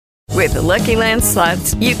With the Lucky Land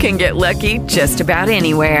Slots, you can get lucky just about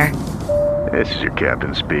anywhere. This is your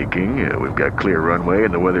captain speaking. We've got clear runway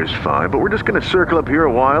and the weather's fine, but we're just going to circle up here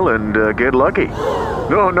a while and get lucky.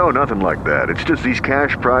 No, nothing like that. It's just these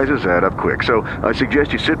cash prizes add up quick. So I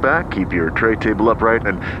suggest you sit back, keep your tray table upright,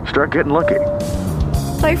 and start getting lucky.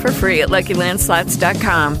 Play for free at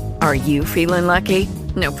LuckyLandSlots.com. Are you feeling lucky?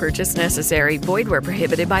 No purchase necessary. Void where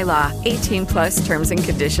prohibited by law. 18 plus terms and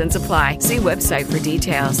conditions apply. See website for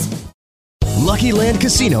details. Lucky Land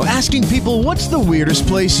Casino, asking people, what's the weirdest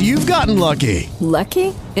place you've gotten lucky?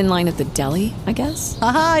 Lucky? In line at the deli, I guess?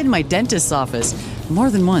 Aha, in my dentist's office. More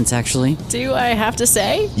than once, actually. Do I have to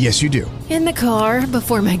say? Yes, you do. In the car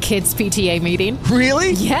before my kids' PTA meeting.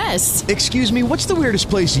 Really? Yes. Excuse me, what's the weirdest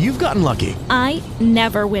place you've gotten lucky? I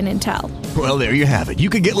never win and tell. Well, there you have it. You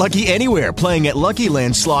can get lucky anywhere, playing at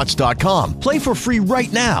LuckyLandSlots.com. Play for free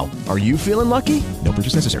right now. Are you feeling lucky? No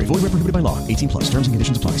purchase necessary. Void where prohibited by law. 18 plus. Terms and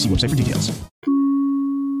conditions apply. See website for details.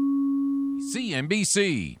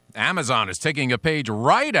 CNBC. Amazon is taking a page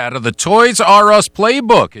right out of the Toys R Us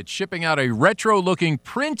playbook. It's shipping out a retro-looking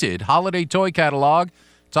printed holiday toy catalog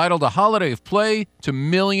titled A Holiday of Play to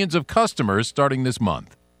millions of customers starting this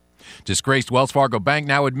month. Disgraced Wells Fargo Bank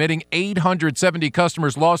now admitting 870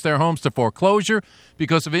 customers lost their homes to foreclosure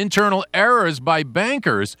because of internal errors by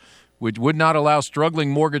bankers, which would not allow struggling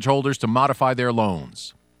mortgage holders to modify their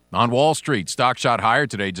loans. On Wall Street, stocks shot higher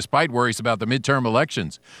today despite worries about the midterm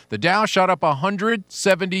elections. The Dow shot up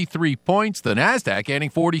 173 points, the Nasdaq adding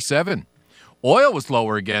 47. Oil was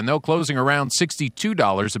lower again, though, closing around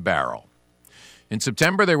 $62 a barrel. In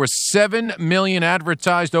September, there were 7 million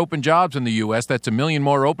advertised open jobs in the U.S. That's a million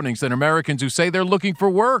more openings than Americans who say they're looking for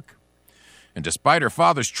work. And despite her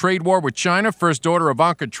father's trade war with China, first daughter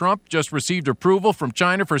Ivanka Trump just received approval from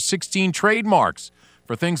China for 16 trademarks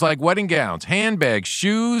for things like wedding gowns, handbags,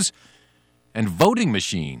 shoes, and voting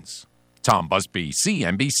machines. Tom Busby,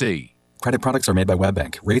 CNBC. Credit products are made by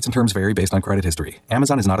WebBank. Rates and terms vary based on credit history.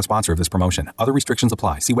 Amazon is not a sponsor of this promotion. Other restrictions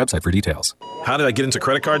apply. See website for details. How did I get into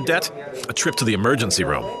credit card debt? A trip to the emergency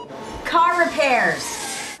room. Car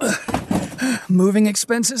repairs. Moving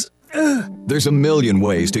expenses. There's a million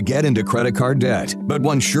ways to get into credit card debt, but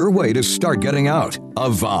one sure way to start getting out: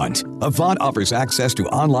 Avant. Avant offers access to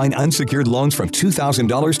online unsecured loans from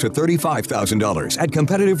 $2,000 to $35,000 at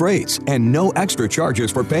competitive rates and no extra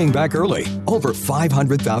charges for paying back early. Over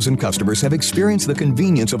 500,000 customers have experienced the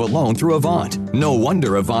convenience of a loan through Avant. No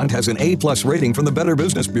wonder Avant has an A+ rating from the Better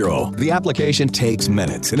Business Bureau. The application takes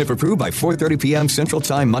minutes, and if approved by 4:30 p.m. Central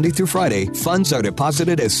Time Monday through Friday, funds are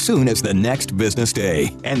deposited as soon as the next business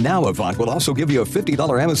day. And now Avant will also give you a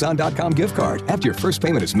 $50 Amazon.com gift card after your first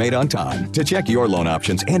payment is made on time. To check your loan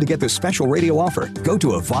options and to get this special radio offer, go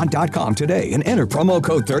to Avant.com today and enter promo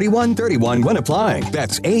code 3131 when applying.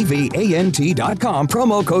 That's AVANT.com,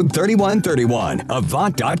 promo code 3131.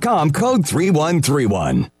 Avant.com, code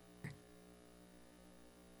 3131.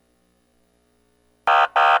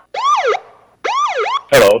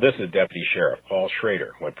 Hello, this is Deputy Sheriff Paul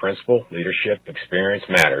Schrader. When principle, leadership, experience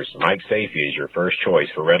matters, Mike Safety is your first choice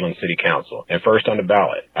for Redland City Council and first on the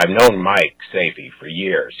ballot. I've known Mike Safety for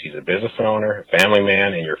years. He's a business owner, family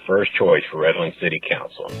man, and your first choice for Redland City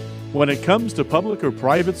Council. When it comes to public or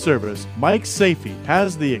private service, Mike Safety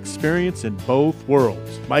has the experience in both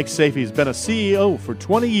worlds. Mike Safety has been a CEO for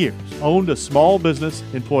 20 years, owned a small business,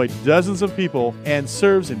 employed dozens of people, and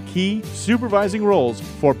serves in key supervising roles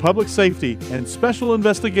for public safety and special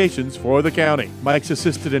investigations for the county. Mike's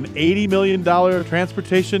assisted in $80 million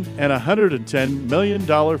transportation and $110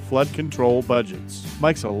 million flood control budgets.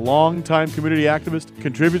 Mike's a longtime community activist,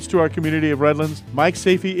 contributes to our community of Redlands. Mike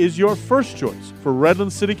Safety is your first choice for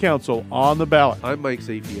Redlands City Council on the ballot. I'm Mike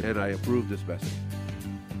Safety, and I approve this message.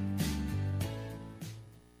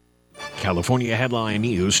 California headline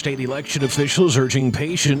news: state election officials urging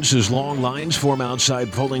patience as long lines form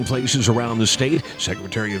outside polling places around the state.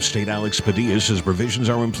 Secretary of State Alex Padilla says provisions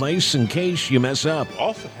are in place in case you mess up. You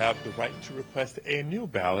also have the right to request a new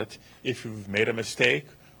ballot if you've made a mistake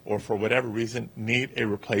or for whatever reason need a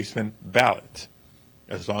replacement ballot,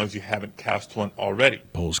 as long as you haven't cast one already.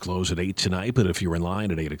 Polls close at 8 tonight, but if you're in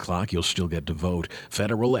line at 8 o'clock, you'll still get to vote.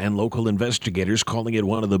 Federal and local investigators calling it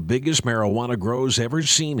one of the biggest marijuana grows ever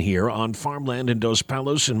seen here on farmland in Dos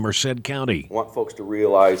Palos in Merced County. I want folks to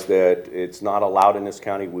realize that it's not allowed in this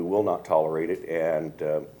county. We will not tolerate it, and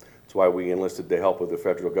That's why we enlisted the help of the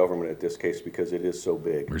federal government at this case, because it is so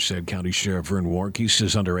big. Merced County Sheriff Vern Warnke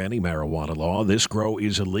says under any marijuana law, this grow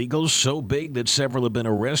is illegal, so big that several have been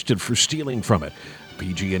arrested for stealing from it.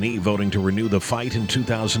 PG&E voting to renew the fight in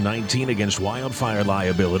 2019 against wildfire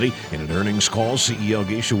liability. In an earnings call, CEO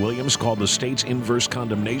Geisha Williams called the state's inverse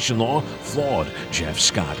condemnation law flawed. Jeff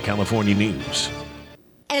Scott, California News.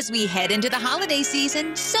 As we head into the holiday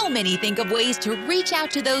season, so many think of ways to reach out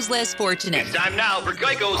to those less fortunate. It's time now for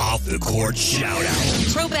Geico's Off the Court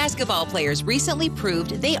Shoutout. Pro basketball players recently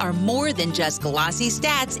proved they are more than just glossy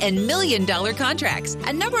stats and million-dollar contracts.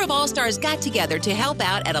 A number of all-stars got together to help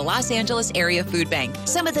out at a Los Angeles area food bank.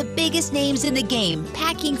 Some of the biggest names in the game,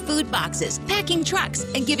 packing food boxes, packing trucks,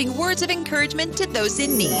 and giving words of encouragement to those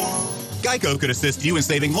in need. Geico could assist you in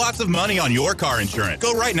saving lots of money on your car insurance.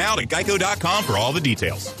 Go right now to geico.com for all the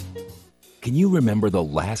details. Can you remember the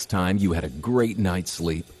last time you had a great night's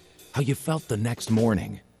sleep? How you felt the next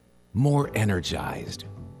morning? More energized,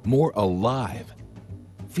 more alive.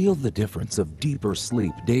 Feel the difference of deeper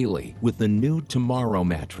sleep daily with the new Tomorrow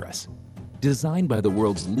mattress. Designed by the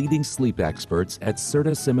world's leading sleep experts at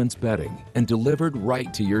Serta Simmons Bedding and delivered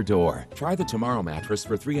right to your door. Try the Tomorrow mattress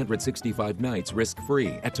for 365 nights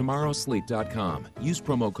risk-free at tomorrowsleep.com. Use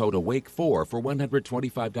promo code AWAKE4 for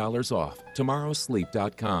 $125 off.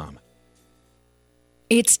 tomorrowsleep.com.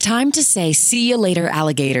 It's time to say see you later,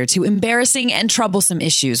 alligator, to embarrassing and troublesome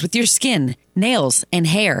issues with your skin, nails, and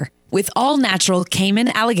hair with all-natural Cayman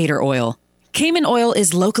alligator oil. Cayman oil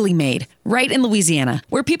is locally made, right in Louisiana,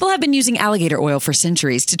 where people have been using alligator oil for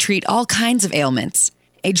centuries to treat all kinds of ailments.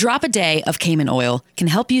 A drop a day of Cayman oil can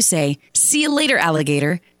help you say, see you later,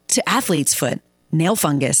 alligator, to athlete's foot, nail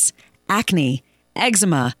fungus, acne,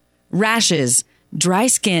 eczema, rashes, dry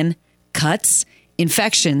skin, cuts,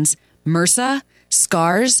 infections, MRSA,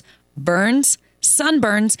 scars, burns,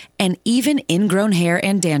 sunburns, and even ingrown hair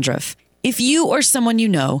and dandruff. If you or someone you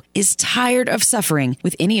know is tired of suffering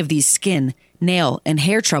with any of these skin, nail, and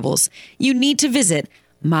hair troubles, you need to visit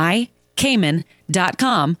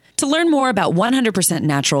mycayman.com to learn more about 100%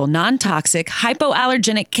 natural, non-toxic,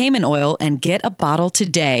 hypoallergenic Cayman oil and get a bottle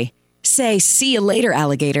today. Say see you later,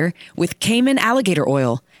 alligator, with Cayman alligator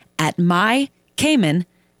oil at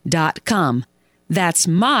mycayman.com. That's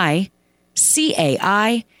mycayman.com.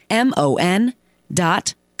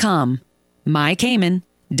 mycayman.com.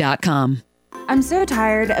 I'm so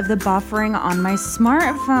tired of the buffering on my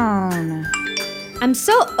smartphone. I'm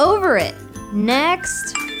so over it.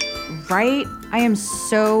 Next. Right? I am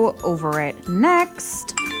so over it.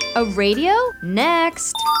 Next. A radio?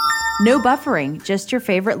 Next. No buffering, just your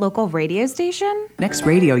favorite local radio station? Next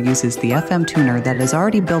Radio uses the FM tuner that is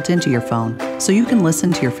already built into your phone, so you can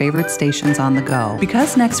listen to your favorite stations on the go.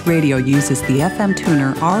 Because Next Radio uses the FM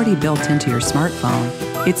tuner already built into your smartphone,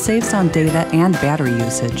 it saves on data and battery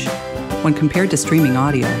usage. When compared to streaming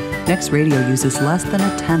audio, Next Radio uses less than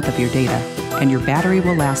 1/10 of your data, and your battery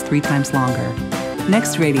will last 3 times longer.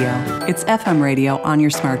 Next Radio, it's FM radio on your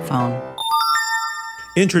smartphone.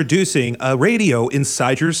 Introducing a radio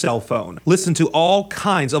inside your cell phone. Listen to all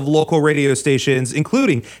kinds of local radio stations,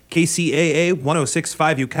 including KCAA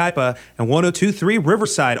 106.5 Yucaipa and 102.3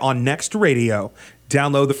 Riverside on Next Radio.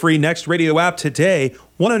 Download the free Next Radio app today.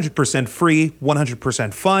 100% free,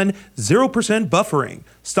 100% fun, 0% buffering.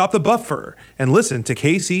 Stop the buffer and listen to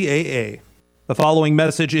KCAA. The following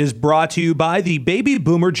message is brought to you by the baby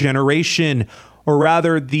boomer generation, or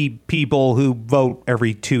rather the people who vote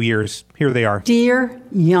every 2 years. Here they are. Dear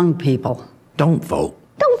young people, don't vote.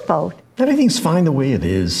 Don't vote. Everything's fine the way it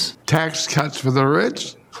is. Tax cuts for the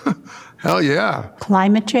rich? Hell yeah.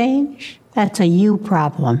 Climate change? That's a you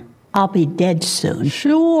problem. I'll be dead soon.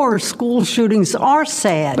 Sure, school shootings are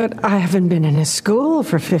sad. But I haven't been in a school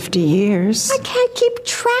for 50 years. I can't keep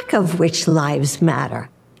track of which lives matter.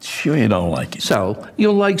 Sure you don't like it. So,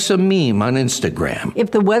 you'll like some meme on Instagram. If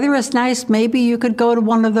the weather is nice, maybe you could go to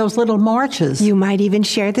one of those little marches. You might even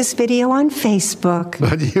share this video on Facebook.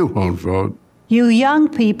 But you won't vote. You young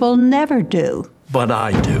people never do. But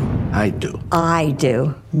I do. I do. I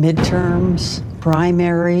do. Midterms,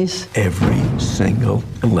 primaries. Every single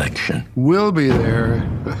election. We'll be there,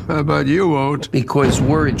 but you won't. Because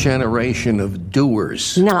we're a generation of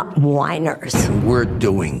doers. Not whiners. And we're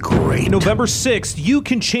doing great. November 6th, you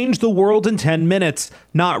can change the world in 10 minutes.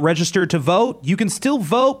 Not registered to vote? You can still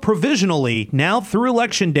vote provisionally now through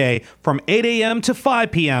Election Day from 8 a.m. to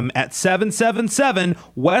 5 p.m. at 777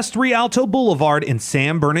 West Rialto Boulevard in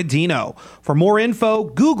San Bernardino. For more info,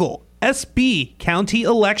 Google SB County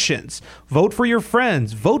Elections. Vote for your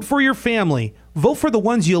friends. Vote for your family. Vote for the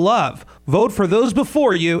ones you love. Vote for those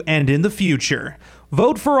before you and in the future.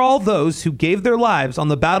 Vote for all those who gave their lives on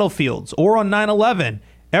the battlefields or on 9/11.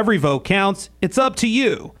 Every vote counts. It's up to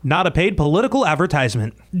you. Not a paid political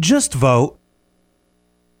advertisement. Just vote.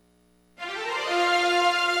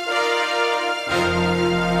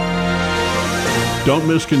 Don't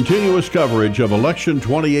miss continuous coverage of Election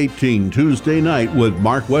 2018 Tuesday night with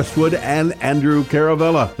Mark Westwood and Andrew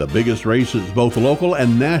Caravella. The biggest races, both local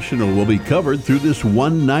and national, will be covered through this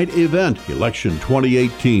one-night event. Election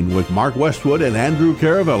 2018 with Mark Westwood and Andrew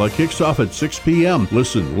Caravella kicks off at 6 p.m.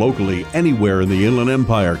 Listen locally anywhere in the Inland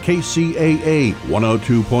Empire. KCAA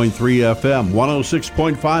 102.3 FM,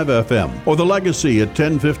 106.5 FM, or The Legacy at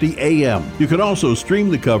 1050 a.m. You can also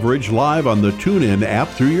stream the coverage live on the TuneIn app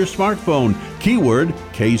through your smartphone. Keyword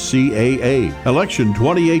KCAA. Election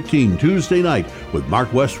 2018 Tuesday night with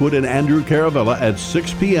Mark Westwood and Andrew Caravella at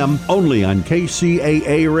 6 p.m. only on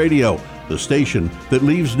KCAA Radio, the station that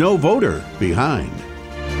leaves no voter behind.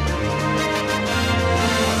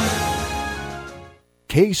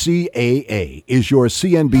 KCAA is your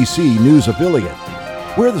CNBC News affiliate.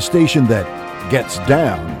 We're the station that gets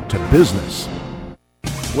down to business.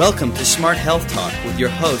 Welcome to Smart Health Talk with your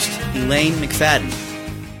host, Elaine McFadden.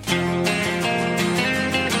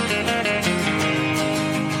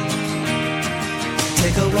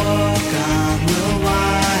 Take a walk on the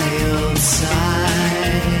wild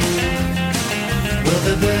side. Will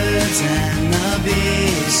the birds and the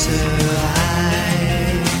bees survive?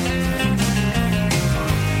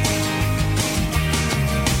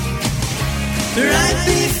 Right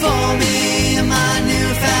before me, my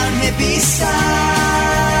newfound hippie side.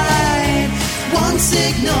 Once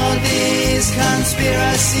ignored these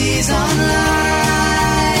conspiracies online.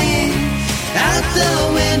 Out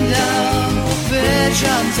the window,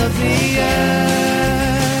 visions of the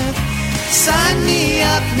earth. Sign me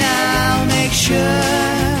up now, make sure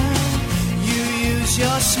you use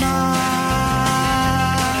your smart.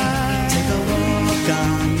 Take a walk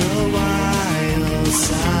on the wild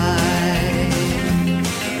side.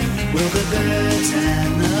 Will the birds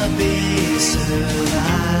and the bees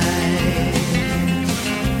survive?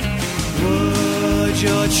 Would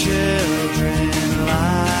your children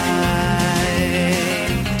lie?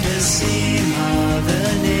 See Mother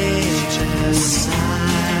Nature sigh.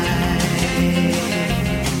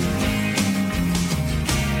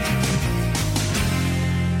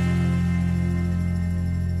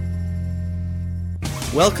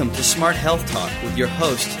 Welcome to Smart Health Talk with your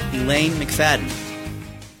host, Elaine McFadden.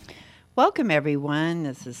 Welcome, everyone.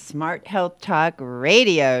 This is Smart Health Talk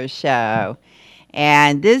Radio Show.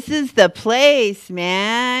 And this is the place,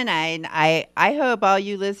 man. I hope all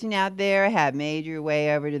you listening out there have made your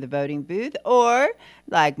way over to the voting booth, or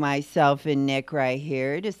like myself and Nick right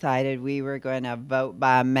here, decided we were going to vote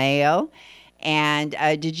by mail. And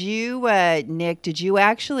did you, Nick, did you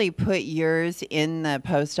actually put yours in the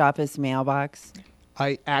post office mailbox?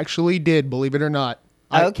 I actually did, believe it or not.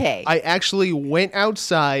 Okay. I actually went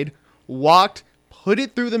outside, walked, put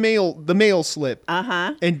it through the mail slip,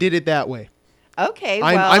 and did it that way. Okay,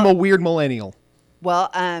 I'm a weird millennial. Well,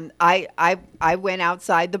 I went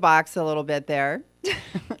outside the box a little bit there.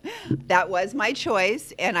 That was my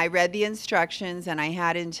choice, and I read the instructions, and I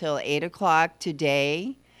had until 8 o'clock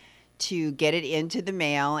today to get it into the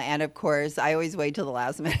mail. And of course, I always wait till the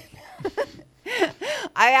last minute.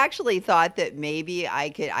 I actually thought that maybe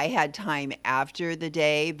I had time after the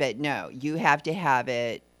day, but no, you have to have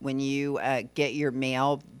it when you get your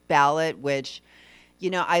mail ballot, which, you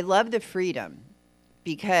know, I love the freedom,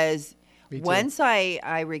 because once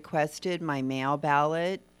I requested my mail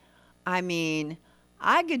ballot, I mean,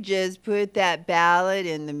 I could just put that ballot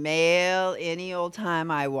in the mail any old time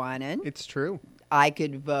I wanted. It's true. I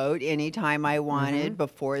could vote anytime I wanted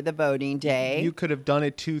before the voting day. You could have done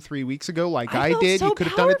it 2-3 weeks ago like I felt did. so You could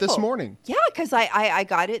have done it this morning. Yeah, because I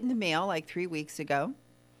got it in the mail like 3 weeks ago.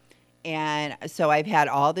 And so I've had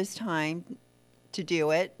all this time to do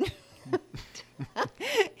it.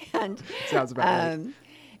 And, sounds about right.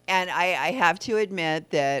 And I have to admit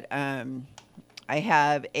that I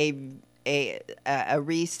have a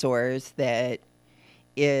resource that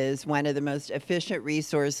is one of the most efficient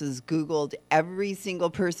resources. Googled every single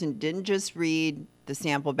person, didn't just read the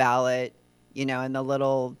sample ballot, you know, and the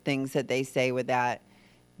little things that they say with that.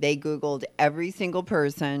 They Googled every single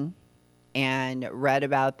person and read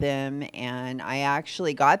about them. And I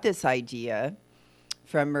actually got this idea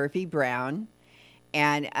from Murphy Brown.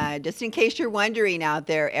 And just in case you're wondering out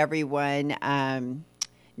there, everyone,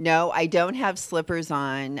 no, I don't have slippers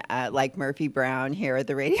on like Murphy Brown here at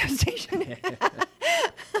the radio station.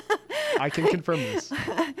 I can confirm this.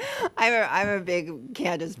 I'm a big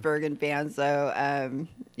Candace Bergen fan, so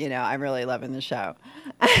you know, I'm really loving the show.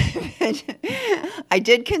 I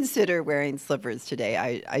did consider wearing slippers today.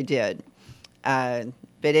 I did,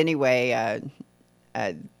 but anyway,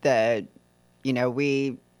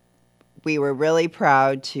 we were really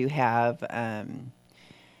proud to have,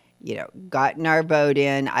 gotten our vote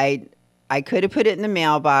in. I could have put it in the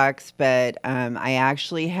mailbox, but I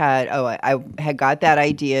actually I had got that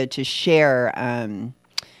idea to share.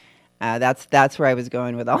 That's where I was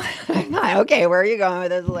going with all. Okay, where are you going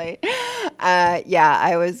with this, Elaine?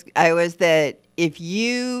 I was that if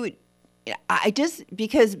you,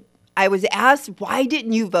 because I was asked, why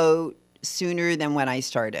didn't you vote sooner than when I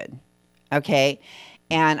started? Okay.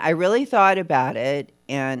 And I really thought about it,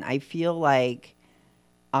 and I feel like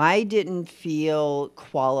I didn't feel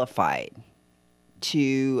qualified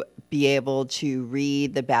to be able to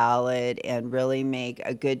read the ballot and really make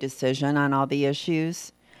a good decision on all the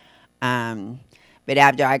issues. But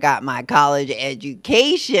after I got my college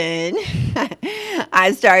education,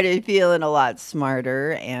 I started feeling a lot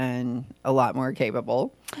smarter and a lot more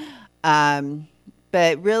capable.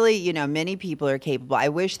 But really, many people are capable. I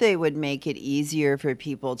wish they would make it easier for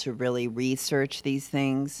people to really research these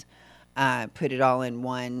things, put it all in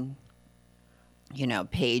one,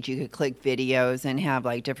 page. You could click videos and have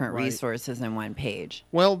like different resources in one page.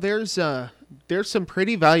 Well, there's some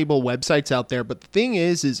pretty valuable websites out there, but the thing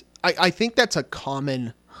is I think that's a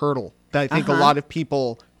common hurdle that I think a lot of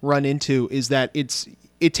people run into, is that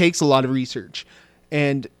it takes a lot of research.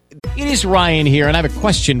 And it is Ryan here, and I have a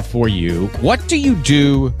question for you. What do you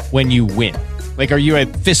do when you win? Like, are you a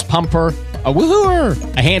fist pumper, a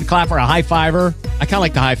woohooer, a hand clapper, a high fiver? I kind of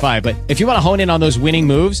like the high five, but if you want to hone in on those winning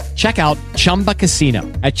moves, check out Chumba Casino.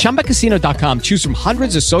 At ChumbaCasino.com, choose from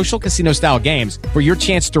hundreds of social casino style games for your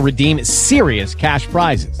chance to redeem serious cash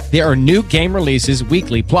prizes. There are new game releases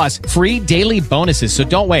weekly, plus free daily bonuses. So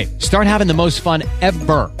don't wait. Start having the most fun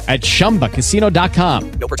ever at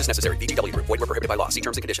ChumbaCasino.com. No purchase necessary. VGW Group. Void where prohibited by law. See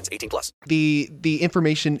terms and conditions. 18+. The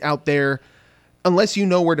information out there, unless you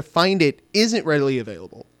know where to find it, isn't readily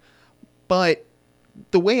available. But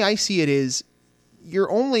the way I see it is,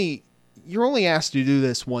 you're only asked to do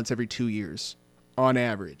this once every 2 years on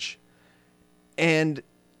average. And,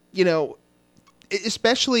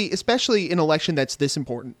 especially in an election that's this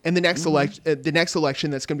important, and the next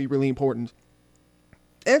election that's going to be really important.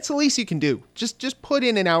 That's the least you can do. Just put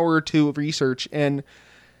in an hour or two of research, and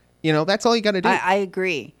that's all you got to do. I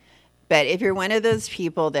agree. But if you're one of those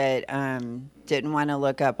people that didn't want to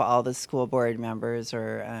look up all the school board members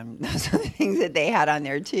or those other things that they had on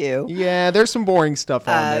there too. Yeah, there's some boring stuff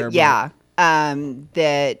on there.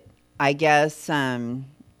 That I guess, that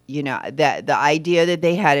the idea that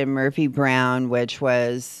they had in Murphy Brown, which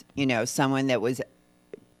was, someone that was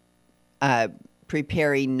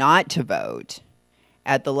preparing not to vote,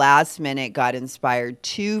 at the last minute got inspired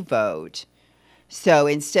to vote. So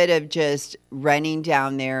instead of just running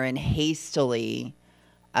down there and hastily,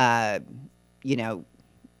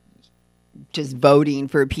 just voting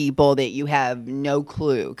for people that you have no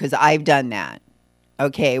clue, because I've done that.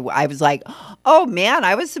 Okay, I was like, oh man,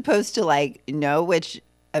 I was supposed to know which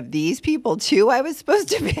of these people too I was supposed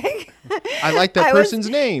to pick. I like that person's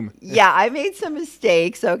name. Yeah, I made some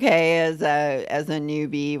mistakes, okay, as a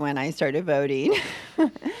newbie when I started voting.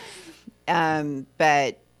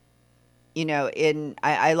 But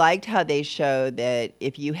I liked how they showed that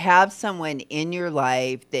if you have someone in your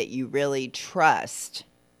life that you really trust,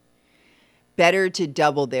 better to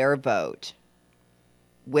double their vote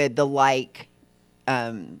with the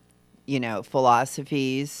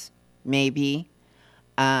philosophies, maybe.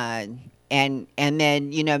 And then,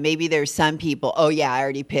 maybe there's some people, oh yeah, I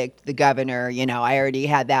already picked the governor, I already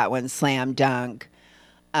had that one slam dunk.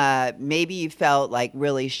 Maybe you felt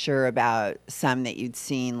really sure about some that you'd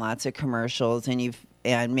seen lots of commercials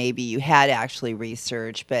and maybe you had actually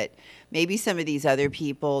researched, but maybe some of these other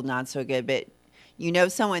people, not so good, but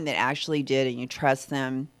someone that actually did and you trust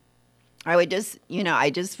them. I would just,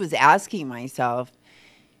 I just was asking myself,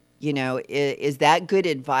 is that good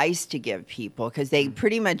advice to give people? Because they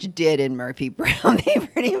pretty much did in Murphy Brown.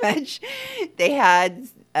 They had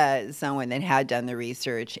someone that had done the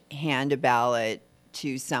research hand a ballot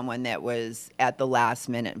to someone that was at the last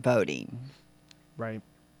minute voting. Right.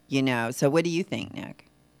 So what do you think, Nick?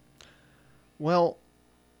 Well,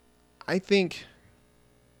 I think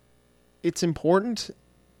it's important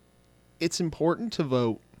to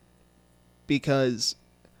vote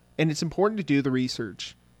and it's important to do the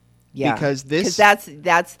research. Yeah, because that's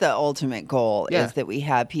the ultimate goal Yeah. is that we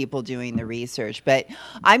have people doing the research. But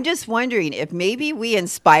I'm just wondering if maybe we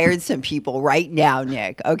inspired some people right now,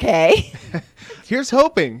 Nick. Okay, here's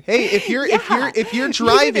hoping. Hey, if you're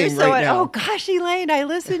driving right now, oh gosh, Elaine, I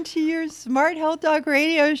listened to your Smart Health Talk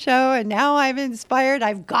radio show, and now I'm inspired.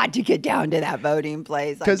 I've got to get down to that voting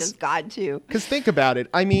place. I just got to. Because think about it.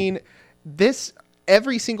 I mean,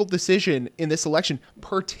 every single decision in this election,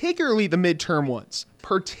 particularly the midterm ones,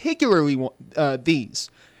 particularly these,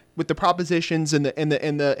 with the propositions and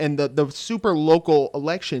the super local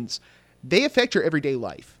elections, they affect your everyday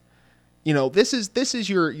life. You know, this is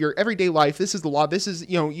your everyday life. This is the law. This is,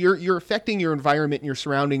 you're affecting your environment and your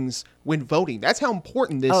surroundings when voting. That's how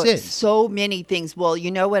important this is. So many things. Well,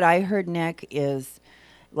 you know what I heard, Nick, is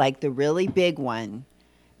like the really big one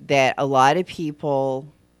that a lot of people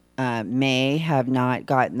may have not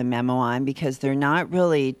gotten the memo on because they're not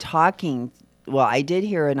really talking. Well, I did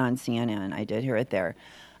hear it on CNN. I did hear it there.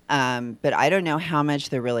 But I don't know how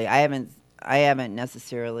much they're really, I haven't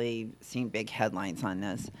necessarily seen big headlines on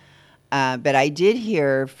this. But I did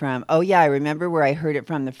hear from, I remember where I heard it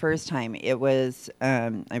from the first time. It was,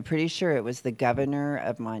 I'm pretty sure it was the governor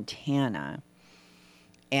of Montana.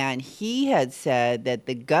 And he had said that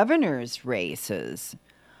the governor's races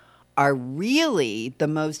are really the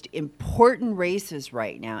most important races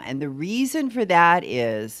right now. And the reason for that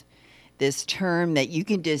is this term that you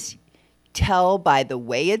can just tell by the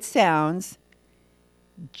way it sounds,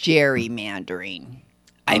 gerrymandering.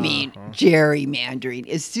 I mean, gerrymandering.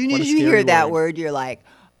 As soon as you hear that word, you're like,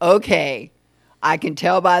 okay, I can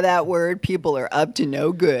tell by that word people are up to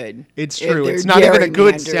no good. It's true. It's not even a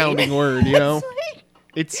good sounding word, you know?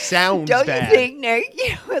 It sounds Don't bad. you think, Nick?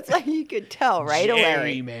 It's like you could tell right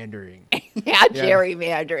away. Gerrymandering.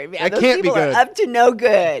 Gerrymandering. Man, that those can't be people good. are up to no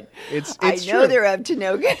good. I know they're up to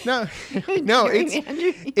no good. No,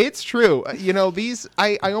 it's true.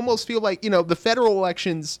 I almost feel like, the federal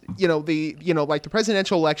elections, like the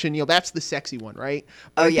presidential election, that's the sexy one, right?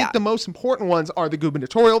 But I think the most important ones are the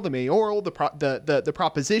gubernatorial, the mayoral, the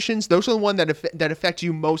propositions. Those are the ones that affect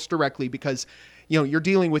you most directly because you're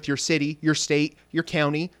dealing with your city, your state, your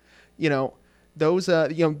county. Those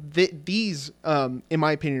these in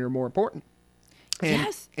my opinion are more important.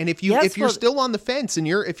 And if you're still on the fence and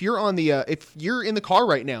if you're in the car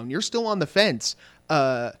right now and you're still on the fence,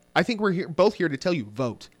 I think we're both here to tell you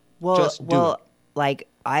vote. Just do it. Like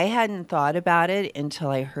I hadn't thought about it until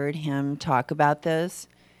I heard him talk about this,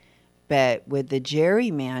 but with the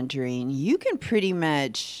gerrymandering, you can pretty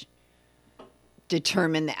much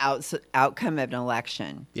determine the outcome of an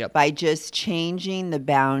election by just changing the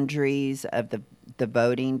boundaries of the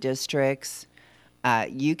voting districts.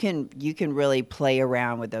 You can really play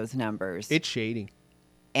around with those numbers. It's shady.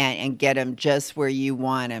 And get them just where you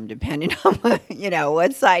want them, depending on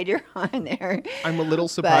what side you're on there. I'm a little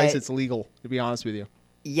surprised it's legal, to be honest with you.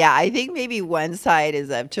 Yeah, I think maybe one side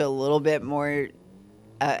is up to a little bit more,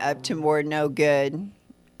 up to more no good.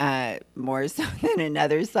 More so than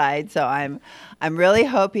another side. So I'm really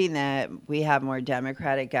hoping that we have more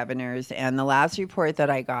Democratic governors. And the last report that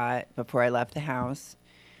I got before I left the House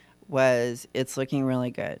was it's looking really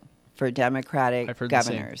good for Democratic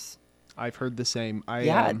governors. I've heard the same.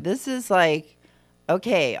 This is like,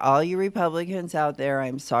 okay, all you Republicans out there,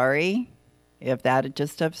 I'm sorry if that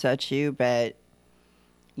just upsets you, but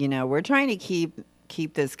we're trying to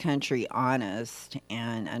keep this country honest,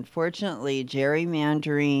 and unfortunately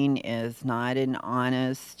gerrymandering is not an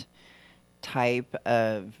honest type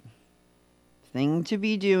of thing to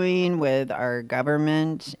be doing with our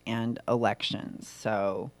government and elections.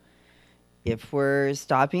 So if we're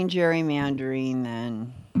stopping gerrymandering,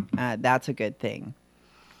 then that's a good thing.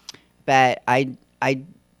 But I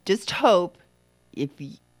just hope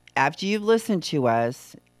after you've listened to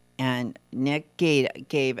us. And Nick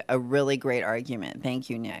gave a really great argument.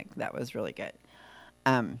 Thank you, Nick. That was really good.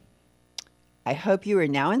 I hope you are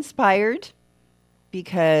now inspired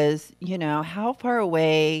because, how far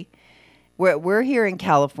away we're here in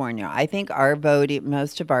California. I think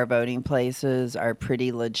most of our voting places are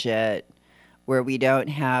pretty legit where we don't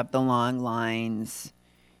have the long lines,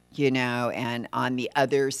 and on the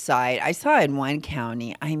other side, I saw in one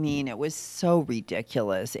county, I mean, it was so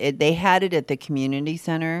ridiculous. They had it at the community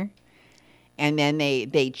center, and then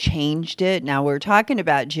they changed it. Now, we're talking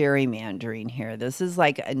about gerrymandering here. This is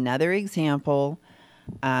like another example.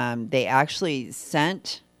 They actually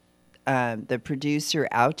sent the producer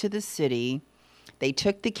out to the city. They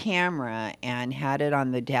took the camera and had it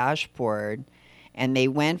on the dashboard, and they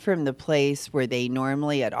went from the place where they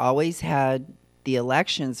normally had always had the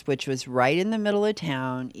elections, which was right in the middle of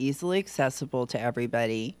town, easily accessible to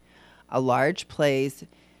everybody, a large place,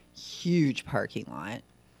 huge parking lot.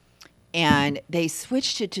 And they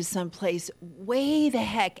switched it to someplace way the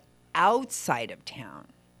heck outside of town.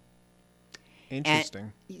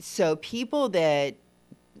 Interesting. And so people that,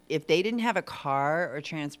 if they didn't have a car or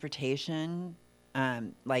transportation,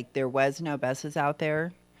 like there was no buses out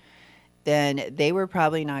there, then they were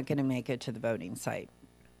probably not going to make it to the voting site.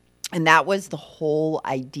 And that was the whole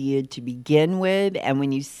idea to begin with. And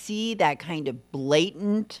when you see that kind of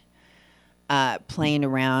blatant playing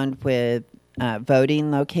around with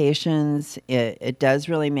voting locations, it does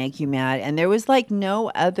really make you mad. And there was like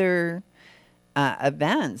no other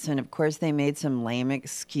events. And of course, they made some lame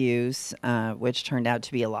excuse, which turned out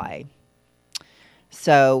to be a lie.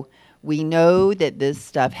 So we know that this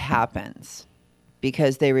stuff happens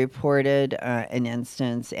because they reported an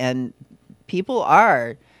instance, and people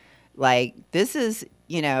are like, this is,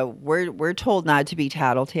 you know, we're told not to be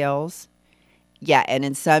tattletales. Yeah, and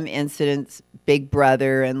in some incidents, Big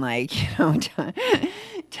Brother and like, you know,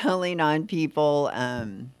 telling on people,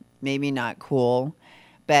 maybe not cool.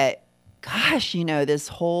 But gosh, you know, this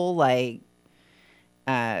whole like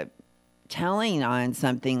telling on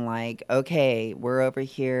something like, okay, we're over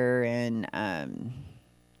here in I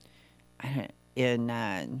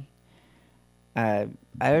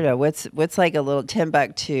don't know, what's like a little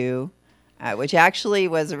Timbuktu, which actually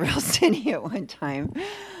was a real city at one time.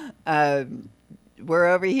 We're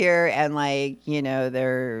over here, and like, you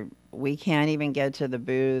know, we can't even get to the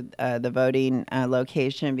booth, the voting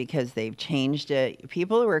location because they've changed it.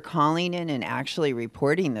 People were calling in and actually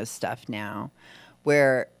reporting this stuff now,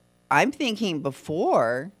 where I'm thinking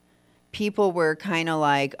before, people were kind of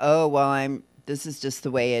like, oh, well, this is just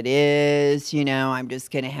the way it is, you know, I'm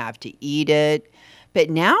just going to have to eat it.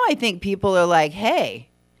 But now I think people are like, hey,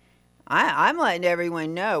 I'm letting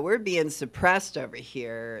everyone know we're being suppressed over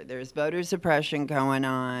here. There's voter suppression going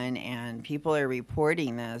on, and people are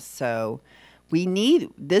reporting this. So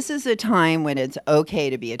this is a time when it's okay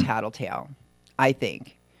to be a tattletale, I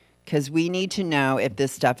think, because we need to know if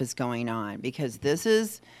this stuff is going on, because this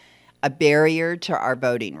is a barrier to our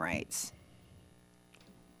voting rights.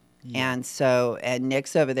 Yeah. And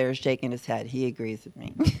Nick's over there shaking his head. He agrees with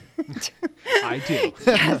me. I do.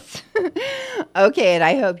 Yes. Okay, and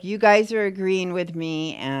I hope you guys are agreeing with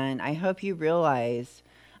me, and I hope you realize,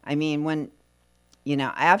 I mean, when, you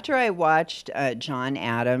know, after I watched John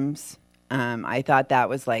Adams, I thought that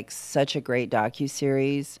was like such a great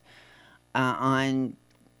docuseries on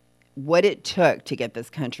what it took to get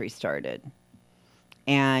this country started.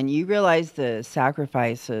 And you realize the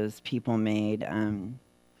sacrifices people made.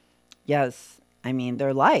 Yes, I mean,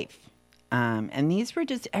 their life. And these were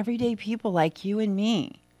just everyday people like you and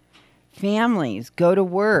me. Families, go to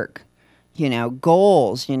work, you know,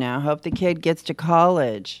 goals, you know, hope the kid gets to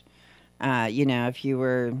college. You know, if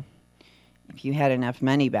you had enough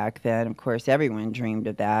money back then, of course, everyone dreamed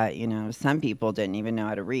of that. You know, some people didn't even know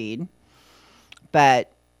how to read.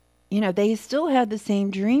 But, you know, they still had the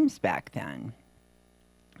same dreams back then.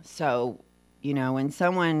 So, you know,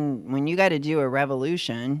 when you got to do a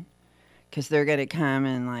revolution, because they're going to come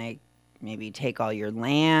and like maybe take all your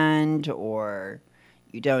land, or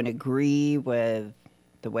you don't agree with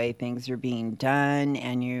the way things are being done,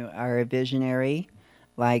 and you are a visionary,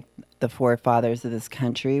 like the forefathers of this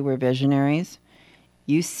country were visionaries,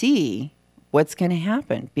 you see what's going to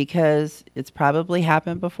happen, because it's probably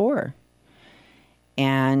happened before.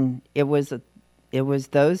 And it was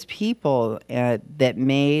those people that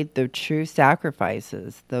made the true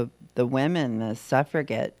sacrifices, the women, the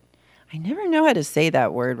suffragette. I never know how to say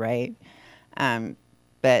that word right.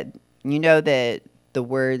 But you know that the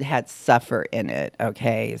word had suffer in it,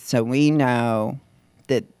 okay? So we know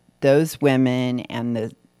that those women and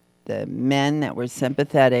the men that were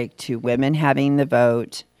sympathetic to women having the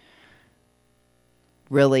vote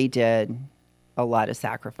really did a lot of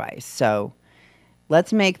sacrifice. So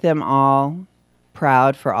let's make them all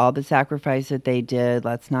proud for all the sacrifice that they did.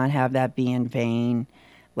 Let's not have that be in vain.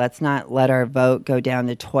 Let's not let our vote go down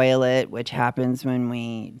the toilet, which happens when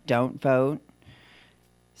we don't vote.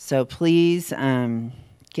 So please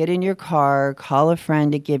get in your car, call a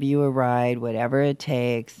friend to give you a ride, whatever it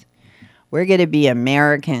takes. We're going to be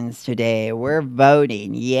Americans today. We're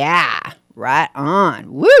voting. Yeah, right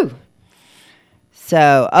on. Woo!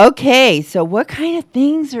 So, okay, so what kind of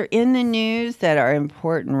things are in the news that are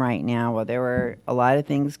important right now? Well, there were a lot of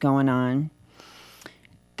things going on.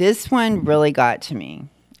 This one really got to me,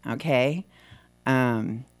 okay?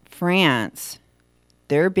 France,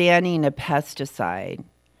 they're banning a pesticide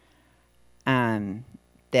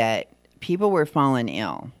that people were falling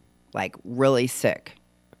ill, like really sick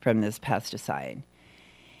from this pesticide.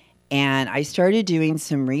 And I started doing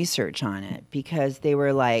some research on it because they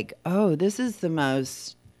were like, oh, this is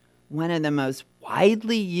one of the most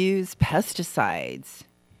widely used pesticides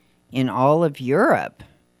in all of Europe.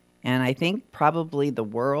 And I think probably the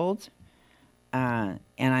world. And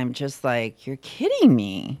I'm just like, you're kidding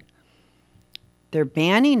me. They're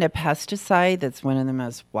banning a pesticide that's one of the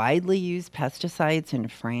most widely used pesticides in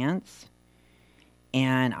France.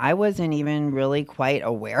 And I wasn't even really quite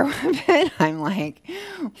aware of it. I'm like,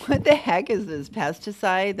 what the heck is this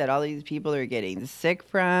pesticide that all these people are getting sick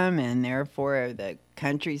from? And therefore the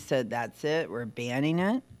country said, that's it, we're banning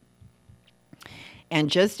it. And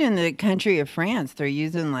just in the country of France, they're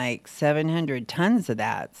using like 700 tons of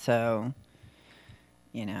that. So,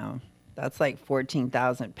 you know, that's like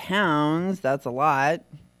 14,000 pounds. That's a lot.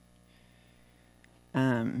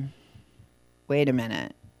 Wait a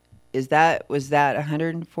minute. Was that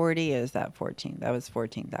 140 or is that 14? That was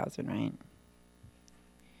 14,000, right?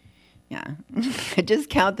 Yeah. Just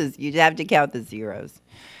count this. You have to count the zeros.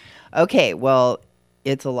 Okay, well,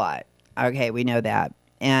 it's a lot. Okay, we know that.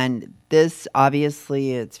 And this,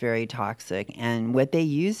 obviously, it's very toxic. And what they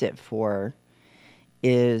use it for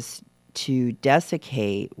is to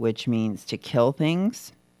desiccate, which means to kill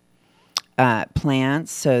things,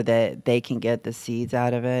 plants, so that they can get the seeds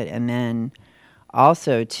out of it. And then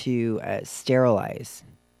also to sterilize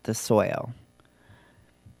the soil.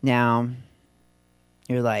 Now,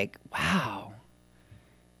 you're like, wow,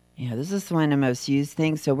 you know, this is one of the most used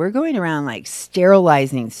things. So we're going around like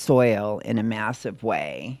sterilizing soil in a massive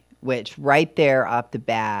way, which right there off the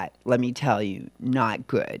bat, let me tell you, not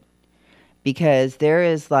good. Because there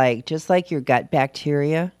is like, just like your gut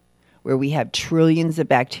bacteria, where we have trillions of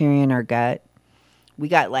bacteria in our gut, we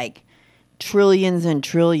got like trillions and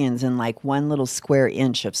trillions in like one little square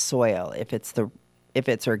inch of soil if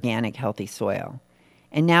it's organic, healthy soil.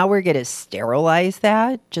 And now we're going to sterilize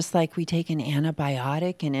that, just like we take an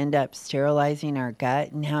antibiotic and end up sterilizing our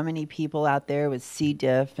gut. And how many people out there with C.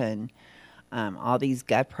 diff and all these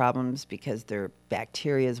gut problems because their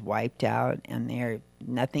bacteria is wiped out and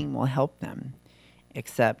nothing will help them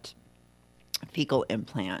except fecal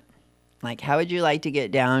implant. Like, how would you like to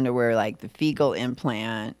get down to where like the fecal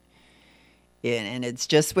implant, and it's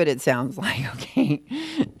just what it sounds like, okay?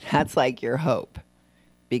 That's like your hope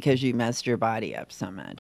because you messed your body up so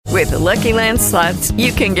much. With the Lucky Land Slots,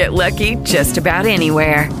 you can get lucky just about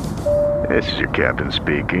anywhere. This is your captain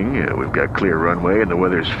speaking. We've got clear runway and the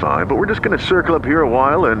weather's fine, but we're just going to circle up here a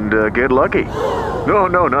while and get lucky.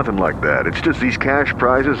 No, nothing like that. It's just these cash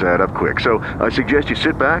prizes add up quick. So I suggest you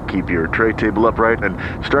sit back, keep your tray table upright, and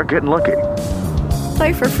start getting lucky.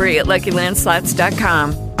 Play for free at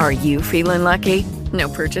LuckyLandSlots.com. Are you feeling lucky? No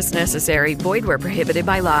purchase necessary. Void where prohibited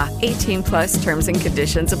by law. 18+ terms and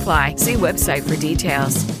conditions apply. See website for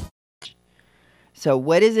details. So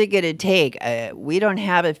what is it going to take? We don't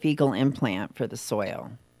have a fecal implant for the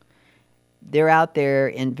soil. They're out there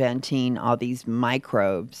inventing all these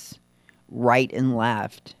microbes right and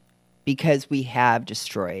left because we have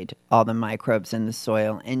destroyed all the microbes in the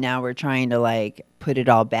soil. And now we're trying to like put it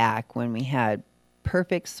all back when we had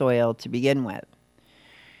perfect soil to begin with.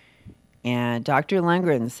 And Dr.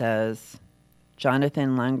 Lundgren says,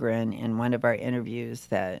 Jonathan Lundgren, in one of our interviews,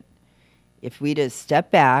 that if we just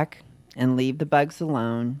step back and leave the bugs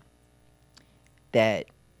alone, that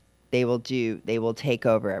they will take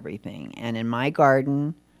over everything. And in my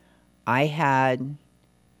garden, I had,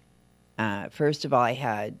 first of all, I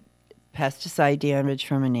had pesticide damage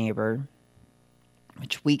from a neighbor,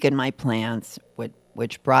 which weakened my plants,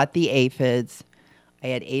 which brought the aphids. I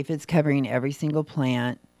had aphids covering every single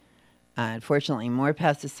plant. Unfortunately, more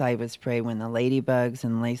pesticide was sprayed when the ladybugs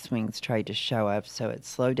and lacewings tried to show up, so it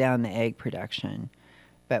slowed down the egg production.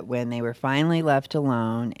 But when they were finally left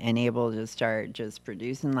alone and able to start just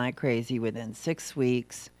producing like crazy, within 6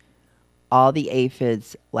 weeks, all the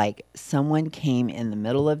aphids, like someone came in the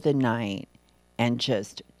middle of the night and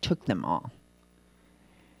just took them all.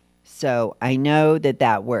 So I know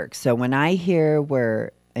that works. So when I hear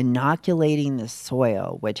we're inoculating the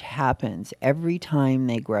soil, which happens every time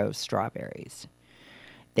they grow strawberries,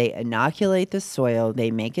 they inoculate the soil, they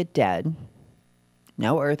make it dead,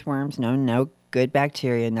 no earthworms, no good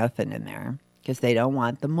bacteria, nothing in there, because they don't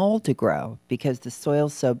want the mold to grow, because the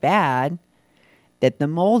soil's so bad that the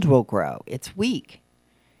mold will grow. It's weak.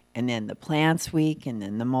 And then the plant's weak, and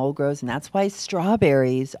then the mold grows. And that's why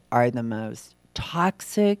strawberries are the most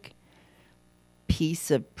toxic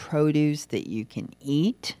piece of produce that you can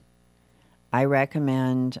eat. I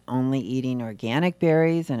recommend only eating organic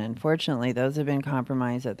berries, and unfortunately those have been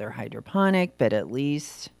compromised that they're hydroponic, but at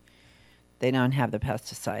least they don't have the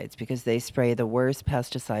pesticides because they spray the worst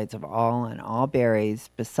pesticides of all on all berries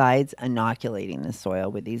besides inoculating the soil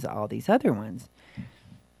with all these other ones.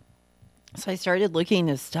 So I started looking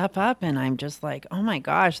this stuff up, and I'm just like, oh my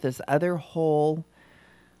gosh, this other whole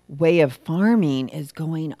way of farming is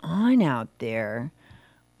going on out there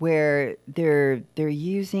where they're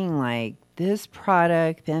using like this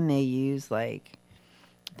product, then they use like,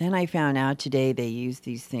 then I found out today they use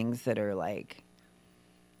these things that are like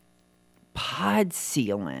pod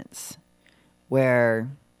sealants, where,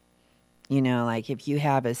 you know, like if you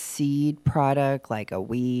have a seed product like a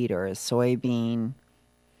wheat or a soybean,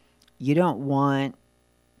 you don't want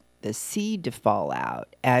the seed to fall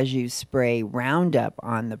out as you spray Roundup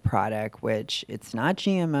on the product, which it's not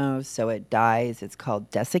GMO, so it dies. It's called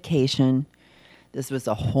desiccation. This was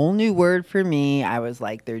a whole new word for me. I was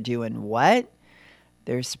like, they're doing what?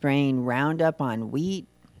 They're spraying Roundup on wheat,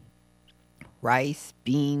 rice,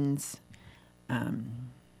 beans.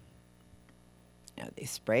 They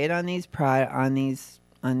spray it on these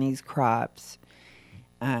crops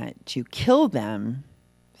to kill them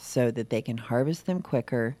so that they can harvest them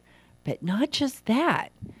quicker. But not just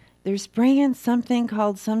that. They're spraying something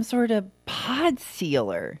called some sort of pod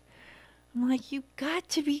sealer. I'm like, you got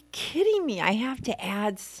to be kidding me. I have to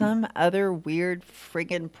add some other weird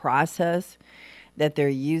friggin' process that they're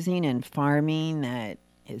using in farming that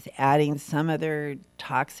is adding some other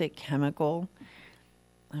toxic chemical.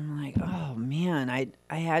 I'm like, oh man,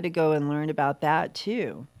 I had to go and learn about that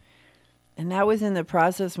too. And that was in the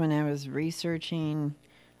process when I was researching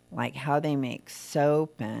like how they make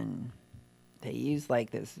soap, and they use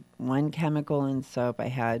like this one chemical in soap.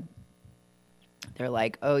 They're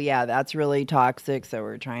like, oh yeah, that's really toxic, so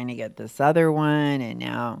we're trying to get this other one, and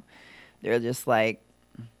now they're just like,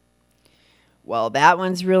 well, that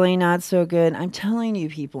one's really not so good. I'm telling you,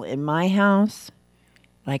 people, in my house,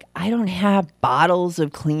 like, I don't have bottles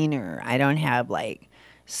of cleaner. I don't have like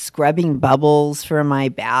scrubbing bubbles for my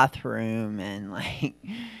bathroom and like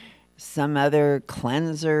some other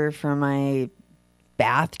cleanser for my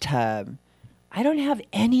bathtub. I don't have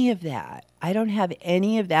any of that. I don't have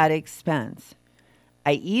any of that expense.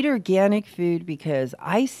 I eat organic food because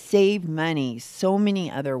I save money so many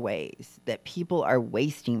other ways that people are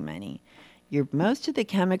wasting money. Most of the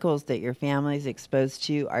chemicals that your family is exposed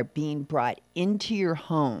to are being brought into your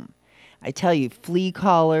home. I tell you, flea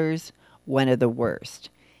collars, one of the worst.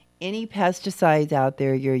 Any pesticides out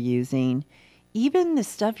there you're using, even the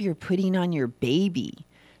stuff you're putting on your baby.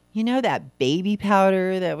 You know that baby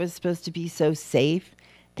powder that was supposed to be so safe?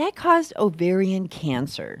 That caused ovarian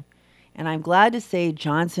cancer. And I'm glad to say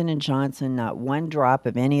Johnson & Johnson, not one drop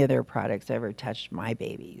of any of their products ever touched my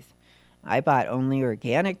babies. I bought only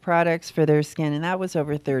organic products for their skin, and that was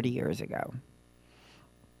over 30 years ago.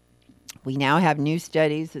 We now have new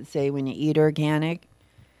studies that say when you eat organic,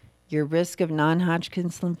 your risk of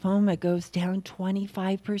non-Hodgkin's lymphoma goes down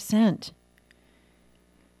 25%.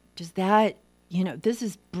 Does that, this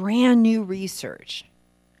is brand new research.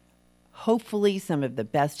 Hopefully some of the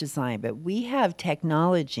best design, but we have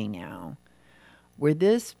technology now where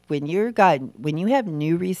when you have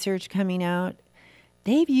new research coming out,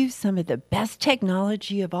 they've used some of the best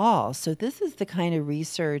technology of all. So this is the kind of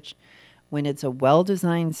research, when it's a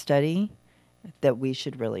well-designed study, that we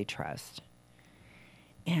should really trust.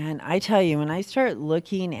 And I tell you, when I start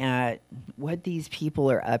looking at what these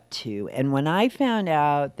people are up to, and when I found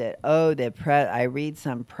out that, I read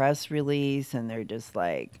some press release and they're just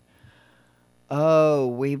like,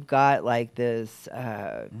 we've got like this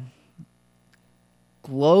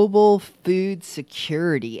Global Food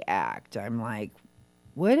Security Act. I'm like,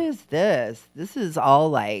 what is this? This is all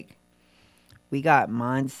like, we got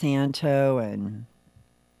Monsanto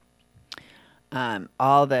and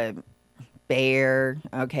all the Bayer,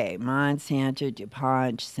 Monsanto,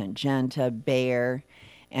 DuPont, Syngenta, Bayer.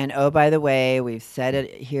 And by the way, we've said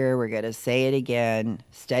it here, we're going to say it again.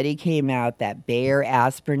 Study came out that Bayer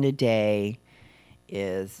aspirin a day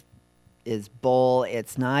is bull.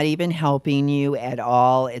 It's not even helping you at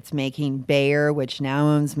all. It's making Bayer, which now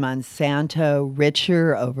owns Monsanto,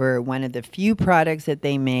 richer over one of the few products that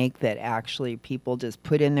they make that actually people just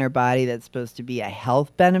put in their body that's supposed to be a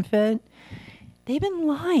health benefit. They've been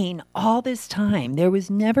lying all this time. There was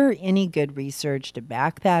never any good research to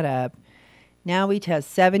back that up. Now we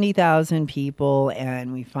test 70,000 people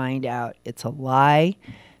and we find out it's a lie.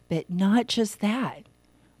 But not just that.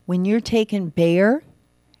 When you're taking Bayer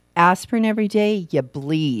aspirin every day, you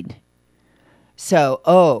bleed.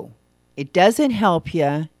 So, it doesn't help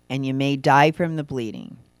you and you may die from the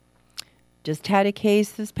bleeding. Just had a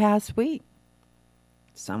case this past week.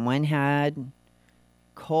 Someone had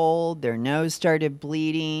cold, their nose started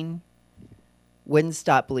bleeding. wouldn't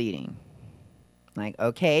stop bleeding. Like,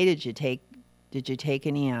 okay, did you take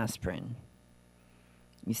any aspirin?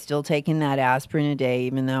 You still taking that aspirin a day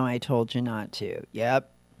even though I told you not to?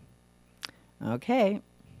 Yep. Okay.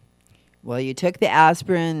 Well, you took the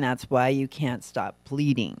aspirin, that's why you can't stop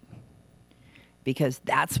bleeding. Because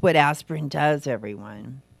that's what aspirin does,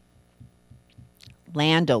 everyone.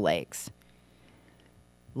 Land O'Lakes.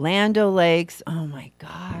 Land O'Lakes, oh my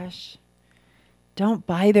gosh. Don't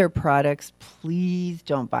buy their products. Please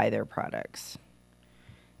don't buy their products.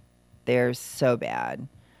 They're so bad.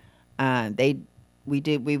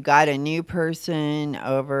 We've got a new person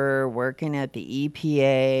over working at the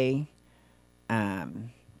EPA.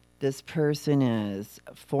 This person is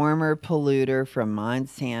a former polluter from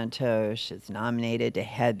Monsanto. She's nominated to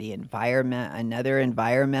head the another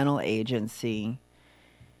environmental agency.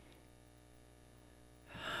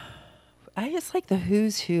 I just like the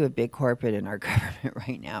who's who of big corporate in our government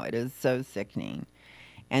right now. It is so sickening.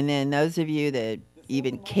 And then those of you that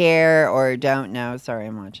even care or don't know, sorry,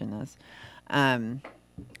 I'm watching this. I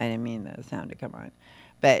didn't mean the sound to come on.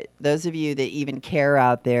 But those of you that even care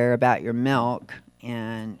out there about your milk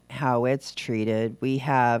and how it's treated, we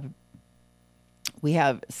have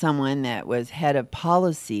someone that was head of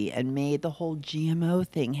policy and made the whole GMO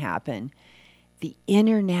thing happen. The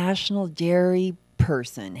international dairy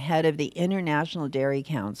person, head of the International Dairy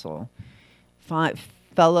Council,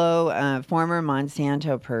 fellow former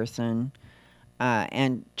Monsanto person,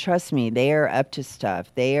 and trust me, they are up to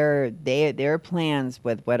stuff. Their plans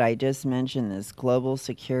with what I just mentioned, this Global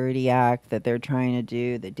Security Act that they're trying to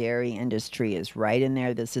do, the dairy industry is right in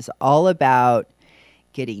there. This is all about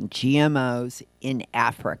getting GMOs in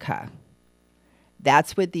Africa.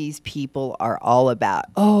 That's what these people are all about.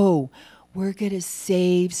 Oh, we're going to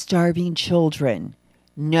save starving children.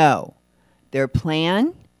 No. Their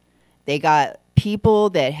plan, they got people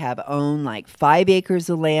that have owned like 5 acres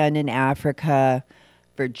of land in Africa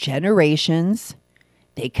for generations.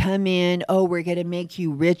 They come in, oh, we're going to make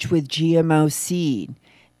you rich with GMO seed.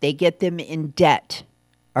 They get them in debt,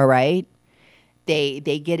 all right? They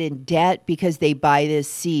get in debt because they buy this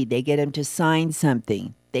seed. They get them to sign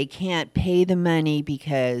something. They can't pay the money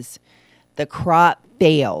because the crop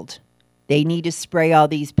failed. They need to spray all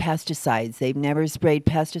these pesticides. They've never sprayed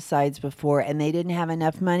pesticides before, and they didn't have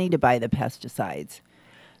enough money to buy the pesticides.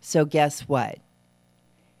 So guess what?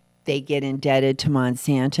 They get indebted to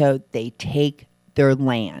Monsanto. They take their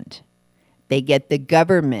land. They get the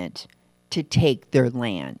government to take their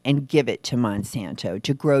land and give it to Monsanto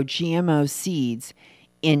to grow GMO seeds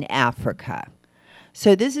in Africa.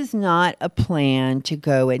 So this is not a plan to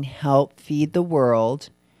go and help feed the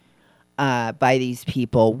world by these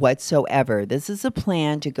people whatsoever. This is a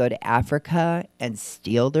plan to go to Africa and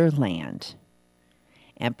steal their land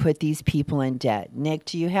and put these people in debt. Nick,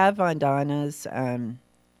 do you have Vandana's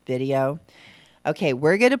video? Okay,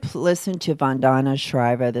 we're going to listen to Vandana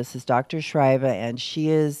Shriva. This is Dr. Shriva, and she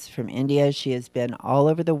is from India. She has been all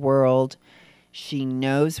over the world. She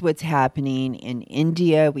knows what's happening in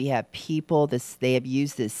India. We have people, they have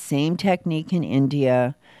used this same technique in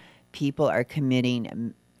India. People are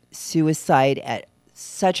committing suicide at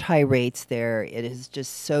such high rates there. It is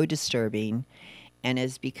just so disturbing, and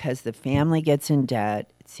it's because the family gets in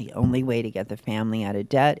debt. It's the only way to get the family out of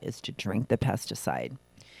debt is to drink the pesticide.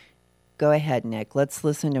 Go ahead, Nick. Let's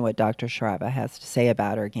listen to what Dr. Shriva has to say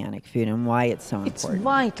about organic food and why it's so important. It's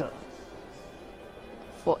vital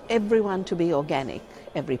for everyone to be organic,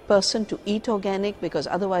 every person to eat organic, because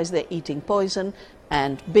otherwise they're eating poison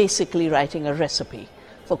and basically writing a recipe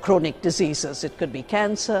for chronic diseases. It could be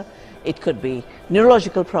cancer, it could be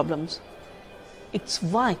neurological problems. It's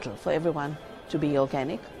vital for everyone to be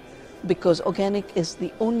organic because organic is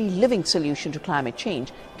the only living solution to climate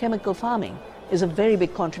change. Chemical farming is a very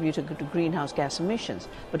big contributor to greenhouse gas emissions,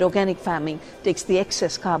 but organic farming takes the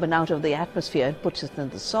excess carbon out of the atmosphere and puts it in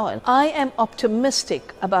the soil. I am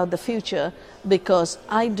optimistic about the future because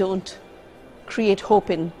I don't create hope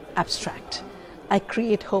in abstract. I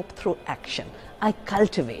create hope through action. I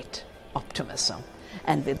cultivate optimism.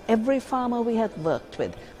 And with every farmer we have worked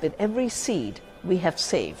with every seed we have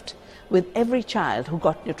saved, with every child who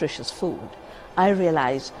got nutritious food, I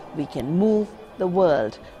realize we can move the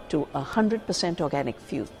world to 100% organic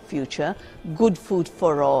future, good food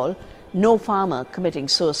for all, no farmer committing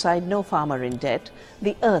suicide, no farmer in debt,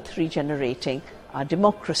 the earth regenerating, our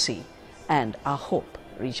democracy and our hope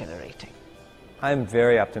regenerating. I'm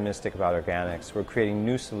very optimistic about organics. We're creating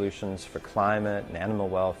new solutions for climate and animal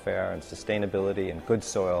welfare and sustainability and good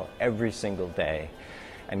soil every single day.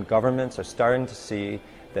 And governments are starting to see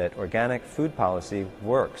that organic food policy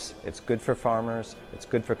works. It's good for farmers, it's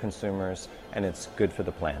good for consumers, and it's good for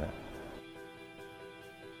the planet.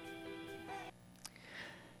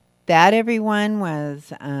 That, everyone,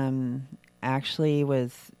 was actually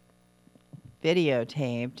was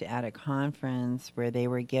videotaped at a conference where they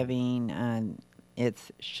were giving,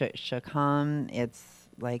 it's Shakam. It's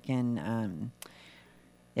like in,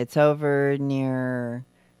 it's over near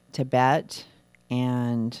Tibet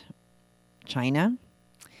and China.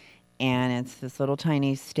 And it's this little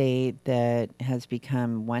tiny state that has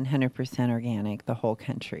become 100% organic, the whole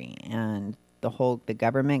country. And the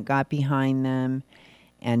government got behind them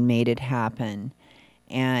and made it happen.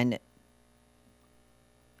 And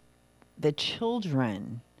the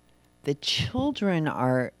children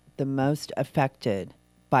are the most affected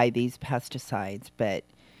by these pesticides, but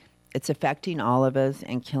it's affecting all of us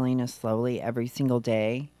and killing us slowly every single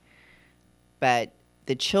day. But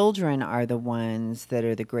the children are the ones that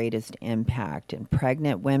are the greatest impact. And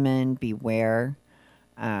pregnant women, beware.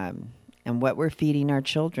 And what we're feeding our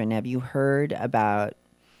children. Have you heard about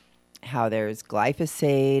how there's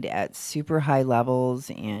glyphosate at super high levels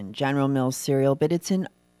in General Mills cereal, but it's in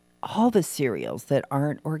all the cereals that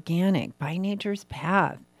aren't organic, by nature's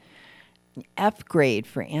path. F grade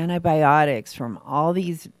for antibiotics from all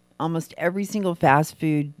these, almost every single fast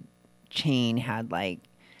food chain had like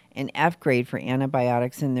an F grade for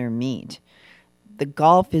antibiotics in their meat. The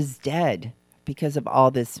Gulf is dead because of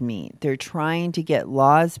all this meat. They're trying to get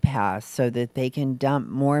laws passed so that they can dump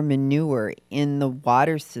more manure in the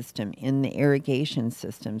water system, in the irrigation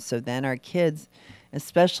system. So then our kids,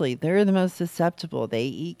 especially, they're the most susceptible. They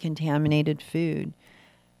eat contaminated food,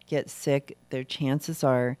 get sick. Their chances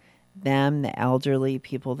are them, the elderly,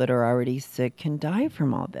 people that are already sick, can die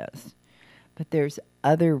from all this. But there's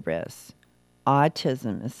other risks,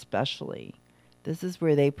 autism especially. This is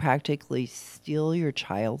where they practically steal your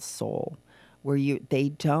child's soul, where they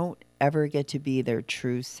don't ever get to be their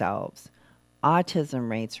true selves. Autism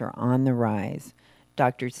rates are on the rise.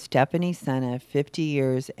 Dr. Stephanie Senna, 50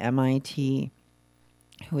 years MIT,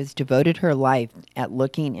 who has devoted her life at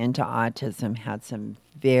looking into autism, had some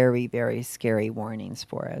very, very scary warnings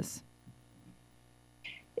for us.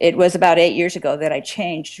 It was about 8 years ago that I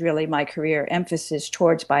changed really my career emphasis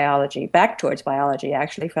towards biology, back towards biology,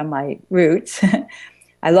 actually, from my roots.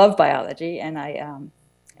 I love biology, and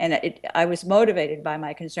I was motivated by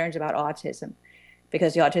my concerns about autism,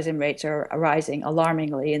 because the autism rates are rising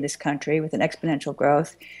alarmingly in this country with an exponential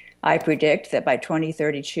growth. I predict that by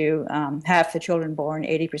 2032, half the children born,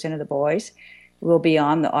 80% of the boys, will be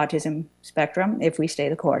on the autism spectrum if we stay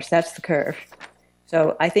the course. That's the curve.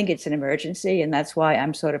 So I think it's an emergency, and that's why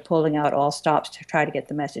I'm sort of pulling out all stops to try to get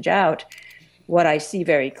the message out. What I see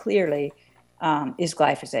very clearly is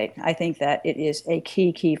glyphosate. I think that it is a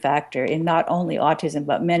key factor in not only autism,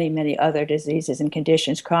 but many, many other diseases and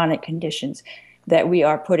conditions, chronic conditions that we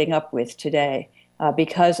are putting up with today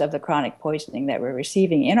because of the chronic poisoning that we're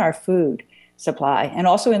receiving in our food supply and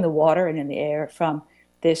also in the water and in the air from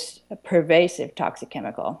this pervasive toxic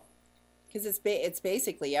chemical. Because it's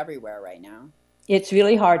basically everywhere right now. It's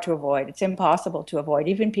really hard to avoid. It's impossible to avoid.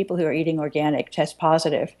 Even people who are eating organic test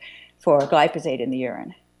positive for glyphosate in the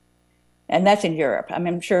urine. And that's in Europe.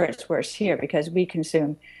 I'm sure it's worse here because we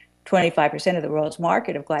consume 25% of the world's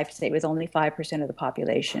market of glyphosate with only 5% of the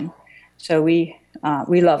population. So we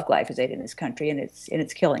love glyphosate in this country, and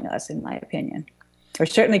it's killing us, in my opinion, or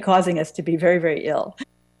certainly causing us to be very, very ill.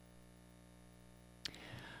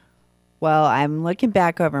 Well, I'm looking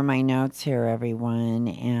back over my notes here, everyone,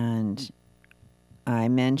 and I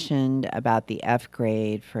mentioned about the F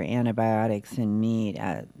grade for antibiotics in meat.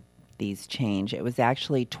 These change. It was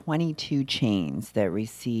actually 22 chains that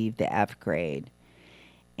received the F grade,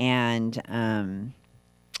 and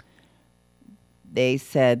they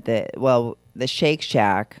said that, well, the Shake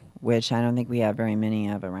Shack, which I don't think we have very many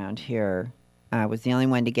of around here, was the only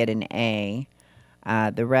one to get an A.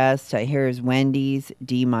 The rest, here is Wendy's,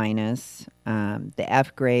 D-. The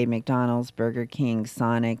F grade, McDonald's, Burger King,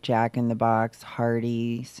 Sonic, Jack in the Box,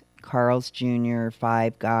 Hardee's, Carl's Jr.,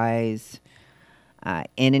 Five Guys,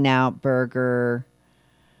 In-N-Out Burger,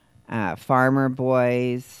 Farmer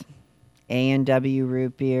Boys, A&W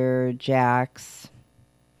Root Beer, Jack's.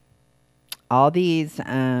 All these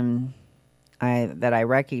that I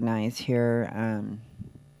recognize here,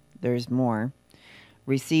 there's more,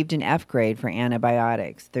 received an F grade for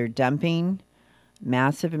antibiotics. They're dumping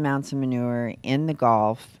massive amounts of manure in the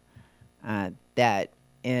Gulf that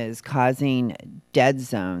is causing dead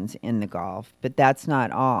zones in the Gulf, but that's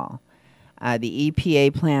not all. The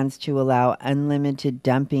EPA plans to allow unlimited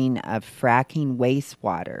dumping of fracking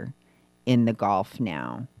wastewater in the Gulf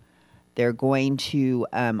now. They're going to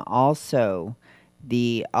also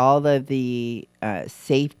all of the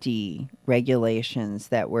safety regulations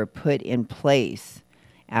that were put in place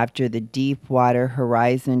After the Deepwater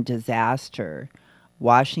Horizon disaster,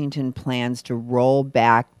 Washington plans to roll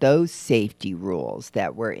back those safety rules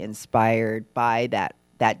that were inspired by that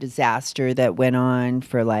disaster that went on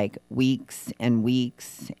for like weeks and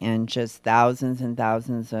weeks and just thousands and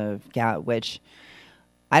thousands of which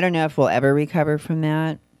I don't know if we'll ever recover from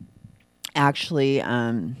that. Actually,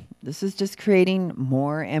 this is just creating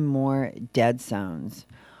more and more dead zones.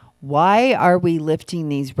 Why are we lifting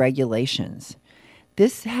these regulations?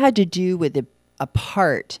 This had to do with a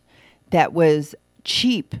part that was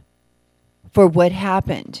cheap for what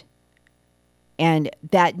happened. And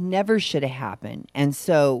that never should have happened. And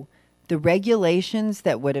so the regulations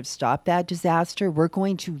that would have stopped that disaster, we're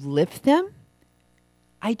going to lift them?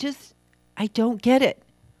 I don't get it.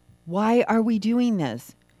 Why are we doing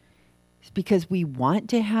this? It's because we want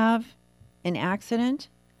to have an accident?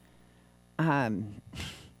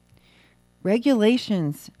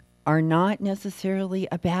 Regulations are not necessarily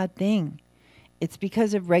a bad thing. It's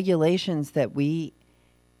because of regulations that we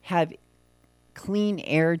have clean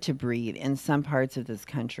air to breathe in some parts of this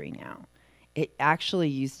country now. It actually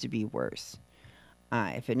used to be worse.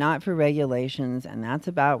 If it not for regulations, and that's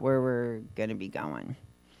about where we're going to be going.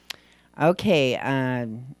 Okay,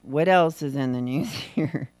 what else is in the news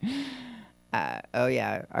here?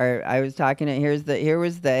 I was talking to, here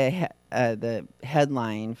was the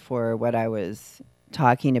headline for what I was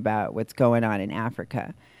talking about, what's going on in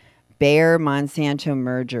Africa. Bayer-Monsanto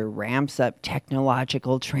merger ramps up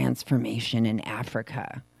technological transformation in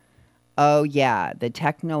Africa. Oh, yeah, the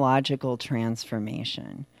technological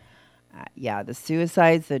transformation. The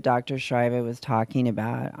suicides that Dr. Shriver was talking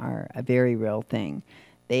about are a very real thing.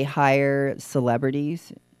 They hire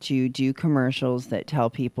celebrities to do commercials that tell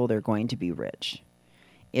people they're going to be rich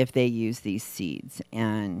if they use these seeds.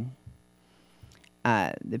 And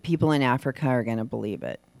the people in Africa are going to believe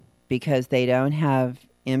it because they don't have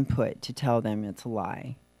input to tell them it's a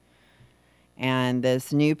lie. And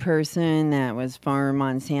this new person that was from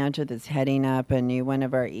Monsanto that's heading up a new one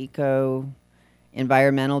of our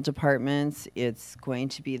environmental departments, it's going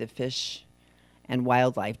to be the Fish and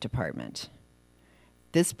Wildlife Department.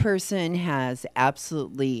 This person has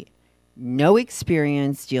absolutely no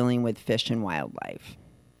experience dealing with fish and wildlife.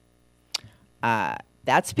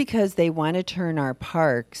 That's because they want to turn our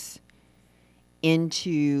parks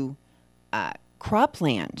into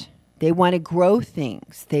cropland. They want to grow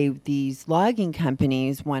things. These logging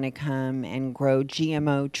companies want to come and grow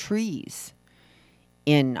GMO trees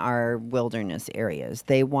in our wilderness areas.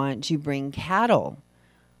 They want to bring cattle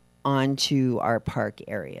onto our park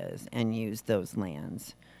areas and use those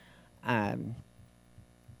lands.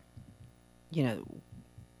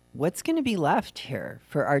 What's going to be left here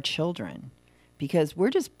for our children? Because we're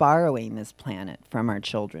just borrowing this planet from our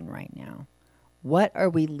children right now. What are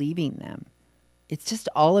we leaving them? It's just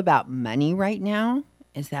all about money right now.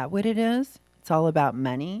 Is that what it is? It's all about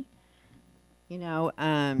money. I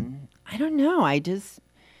don't know.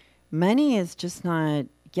 Money is just not,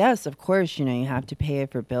 yes, of course, you have to pay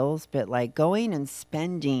it for bills, but like going and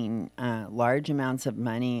spending large amounts of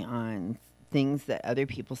money on things that other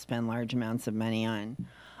people spend large amounts of money on.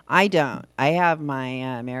 I don't. I have my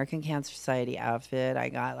American Cancer Society outfit I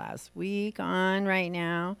got last week on right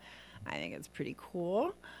now. I think it's pretty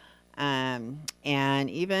cool. And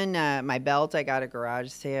even my belt I got at a garage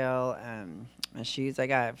sale. My shoes I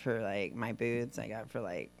got for my boots I got for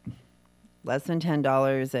less than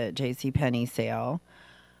 $10 at JCPenney sale.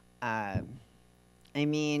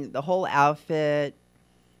 The whole outfit,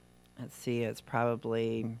 let's see, it's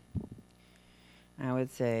probably, I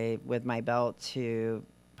would say with my belt too,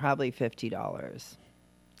 probably $50.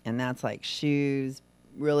 And that's shoes,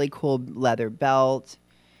 really cool leather belt,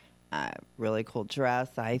 really cool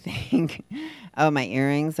dress, I think. Oh, my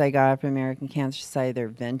earrings I got from American Cancer Society. They're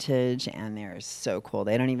vintage, and they're so cool.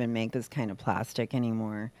 They don't even make this kind of plastic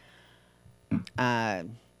anymore.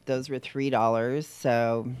 Those were $3.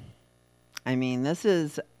 So, this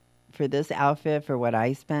is, for this outfit, for what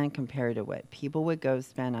I spent compared to what people would go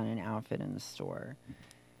spend on an outfit in the store.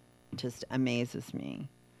 Just amazes me.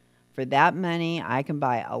 For that money, I can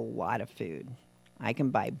buy a lot of food. I can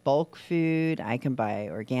buy bulk food. I can buy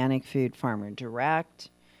organic food, Farmer Direct.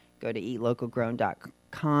 Go to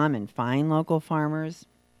eatlocalgrown.com and find local farmers.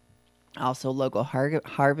 Also, Local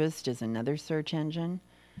Harvest is another search engine.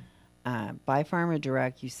 Buy Farmer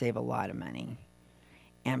Direct, you save a lot of money.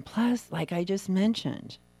 And plus, like I just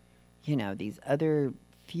mentioned, these other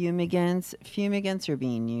fumigants are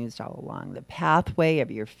being used all along the pathway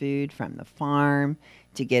of your food from the farm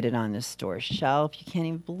to get it on the store shelf. You can't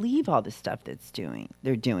even believe all the stuff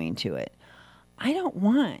they're doing to it. I don't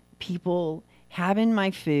want people having my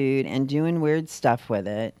food and doing weird stuff with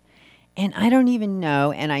it. And I don't even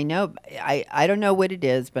know, and I know, I don't know what it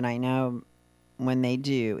is, but I know when they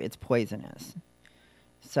do, it's poisonous.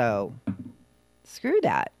 So, screw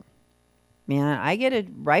that. Man, I get it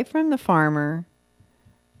right from the farmer.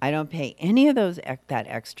 I don't pay any of that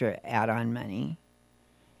extra add-on money.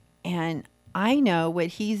 And I know what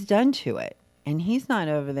he's done to it. And he's not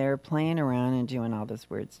over there playing around and doing all this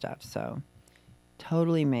weird stuff. So,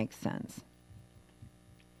 totally makes sense.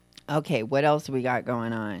 Okay, what else we got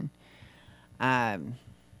going on?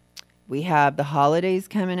 We have the holidays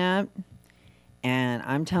coming up. And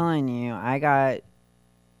I'm telling you, I got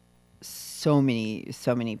so many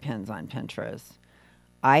pins on Pinterest.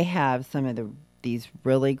 I have some of these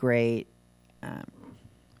really great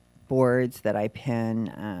boards that I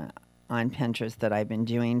pin on Pinterest that I've been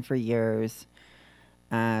doing for years.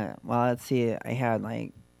 Well, let's see, I had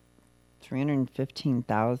like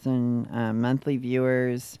 315,000 monthly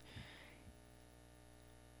viewers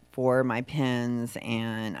for my pins,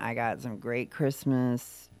 and I got some great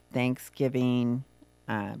Christmas, Thanksgiving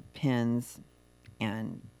pins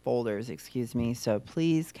and folders, excuse me. So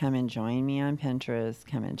please come and join me on Pinterest.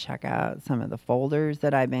 Come and check out some of the folders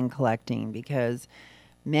that I've been collecting, because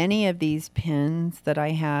many of these pins that I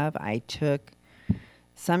have, I took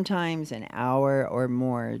sometimes an hour or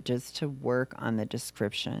more just to work on the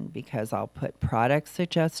description, because I'll put product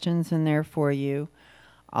suggestions in there for you.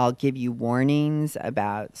 I'll give you warnings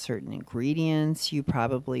about certain ingredients you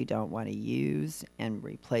probably don't want to use and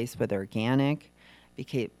replace with organic,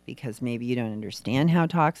 because maybe you don't understand how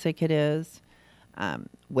toxic it is,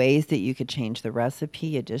 ways that you could change the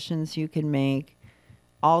recipe, additions you can make,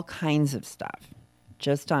 all kinds of stuff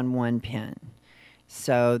just on one pin.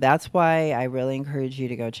 So that's why I really encourage you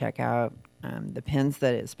to go check out the pins,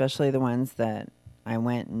 that, especially the ones that I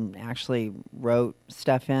went and actually wrote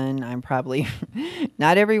stuff in. I'm probably,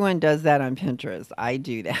 not everyone does that on Pinterest. I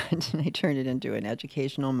do that. I turn it into an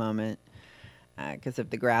educational moment, because if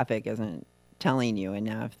the graphic isn't telling you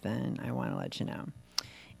enough, then I want to let you know.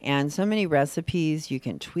 And so many recipes, you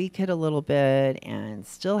can tweak it a little bit and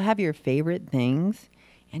still have your favorite things.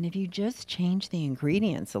 And if you just change the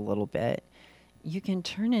ingredients a little bit, you can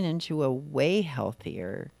turn it into a way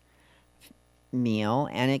healthier meal.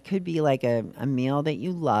 And it could be like a meal that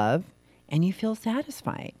you love and you feel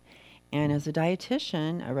satisfied. And as a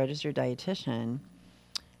dietitian, a registered dietitian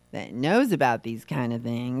that knows about these kind of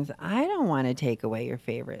things, I don't want to take away your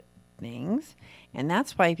favorite things. And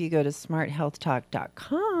that's why if you go to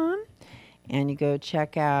smarthealthtalk.com and you go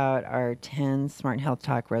check out our 10 Smart Health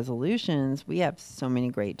Talk resolutions, we have so many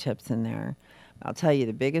great tips in there. I'll tell you,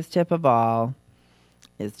 the biggest tip of all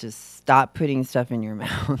is just stop putting stuff in your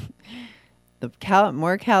mouth. The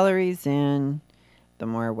more calories in, the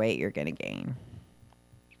more weight you're going to gain.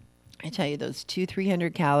 I tell you, those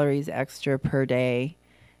 200-300 calories extra per day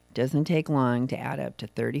doesn't take long to add up to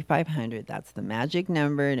 3,500. That's the magic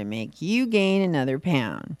number to make you gain another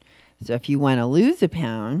pound. So if you want to lose a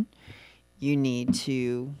pound, you need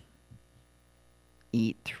to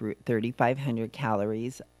eat 3,500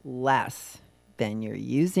 calories less than you're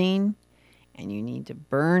using, and you need to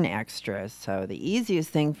burn extra. So the easiest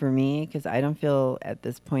thing for me, because I don't feel at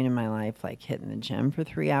this point in my life like hitting the gym for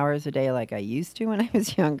 3 hours a day like I used to when I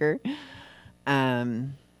was younger,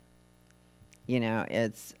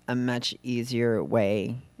 it's a much easier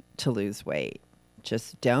way to lose weight.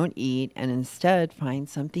 Just don't eat, and instead find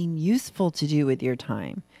something useful to do with your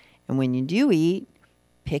time. And when you do eat,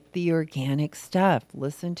 pick the organic stuff.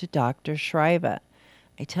 Listen to Dr. Shriva.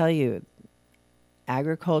 I tell you,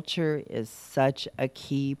 agriculture is such a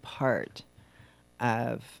key part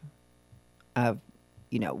of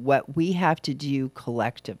what we have to do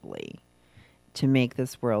collectively to make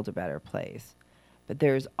this world a better place. But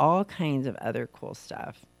there's all kinds of other cool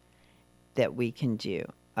stuff that we can do.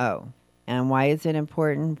 Oh, and why is it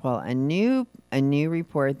important? Well, a new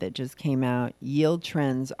report that just came out, yield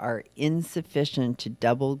trends are insufficient to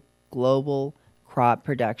double global crop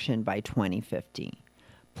production by 2050.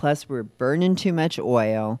 Plus, we're burning too much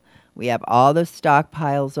oil. We have all the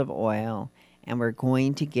stockpiles of oil, and we're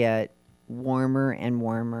going to get warmer and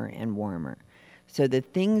warmer and warmer. So the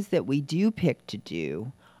things that we do pick to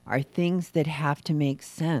do are things that have to make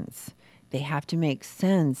sense. They have to make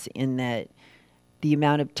sense in that the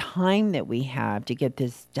amount of time that we have to get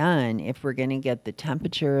this done, if we're going to get the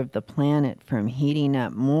temperature of the planet from heating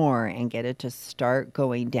up more and get it to start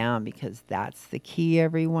going down, because that's the key,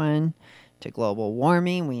 everyone, to global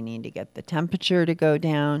warming. We need to get the temperature to go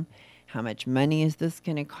down. How much money is this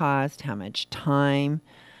going to cost? How much time?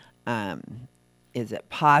 Is it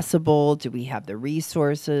possible? Do we have the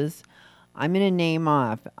resources? I'm going to name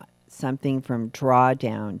off something from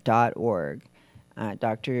drawdown.org.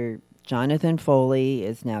 Dr. Jonathan Foley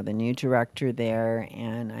is now the new director there,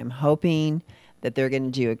 and I'm hoping that they're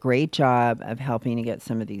going to do a great job of helping to get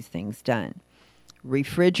some of these things done.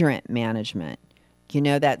 Refrigerant management. You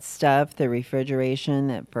know that stuff, the refrigeration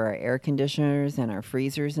that for our air conditioners and our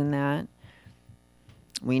freezers and that?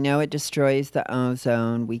 We know it destroys the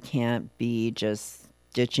ozone. We can't be just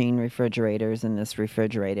ditching refrigerators in this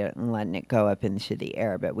refrigerator and letting it go up into the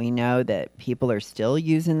air. But we know that people are still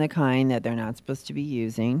using the kind that they're not supposed to be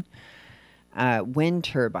using. Wind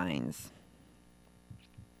turbines.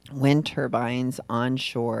 Wind turbines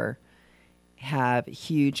onshore have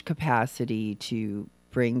huge capacity to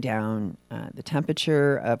bring down the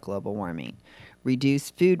temperature of global warming.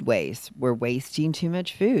 Reduce food waste. We're wasting too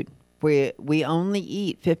much food. We only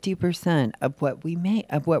eat 50% of what we make,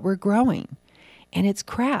 of what we're growing. And it's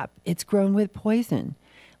crap. It's grown with poison.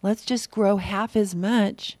 Let's just grow half as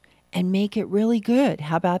much and make it really good.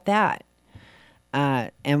 How about that?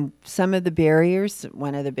 And some of the barriers,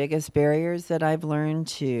 one of the biggest barriers that I've learned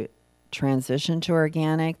to transition to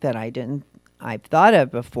organic that I've thought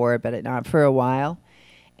of before, but not for a while,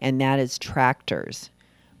 and that is tractors.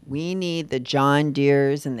 We need the John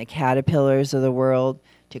Deeres and the Caterpillars of the world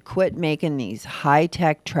to quit making these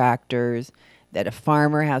high-tech tractors that a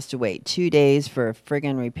farmer has to wait 2 days for a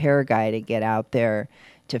friggin' repair guy to get out there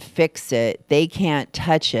to fix it. They can't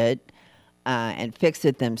touch it and fix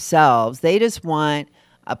it themselves. They just want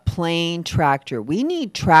a plain tractor. We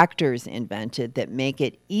need tractors invented that make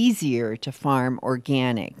it easier to farm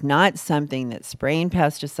organic, not something that's spraying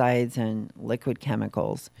pesticides and liquid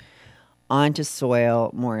chemicals onto soil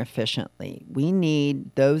more efficiently. We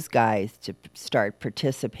need those guys to start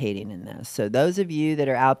participating in this. So those of you that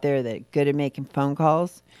are out there that are good at making phone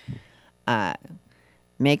calls,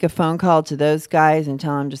 make a phone call to those guys and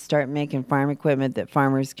tell them to start making farm equipment that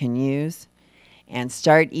farmers can use, and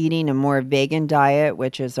start eating a more vegan diet,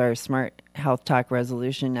 which is our Smart Health Talk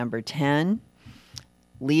resolution number 10.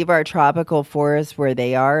 Leave our tropical forests where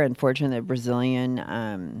they are. Unfortunately, the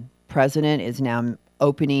Brazilian president is now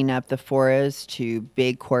opening up the forest to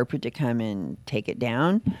big corporate to come and take it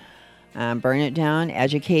down, burn it down.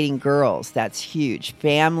 Educating girls, that's huge.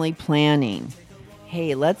 Family planning.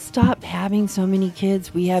 Hey, let's stop having so many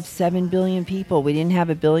kids. We have 7 billion people. We didn't have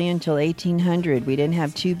 1 billion until 1800. We didn't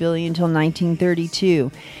have 2 billion until 1932.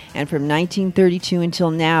 And from 1932 until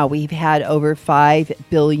now, we've had over 5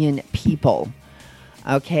 billion people.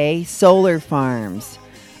 Okay, solar farms.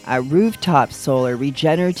 Rooftop solar,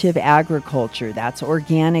 regenerative agriculture. That's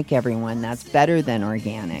organic, everyone. That's better than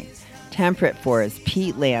organic. Temperate forests,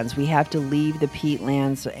 peatlands. We have to leave the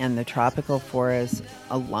peatlands and the tropical forests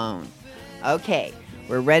alone. Okay,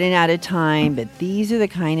 we're running out of time, but these are the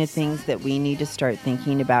kind of things that we need to start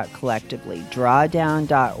thinking about collectively.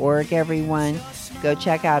 Drawdown.org, everyone. Go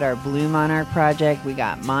check out our Blue Monarch project. We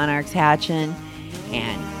got monarchs hatching,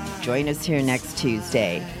 and join us here next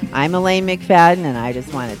Tuesday. I'm Elaine McFadden, and I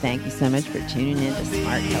just want to thank you so much for tuning in to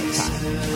Smart Health Talk.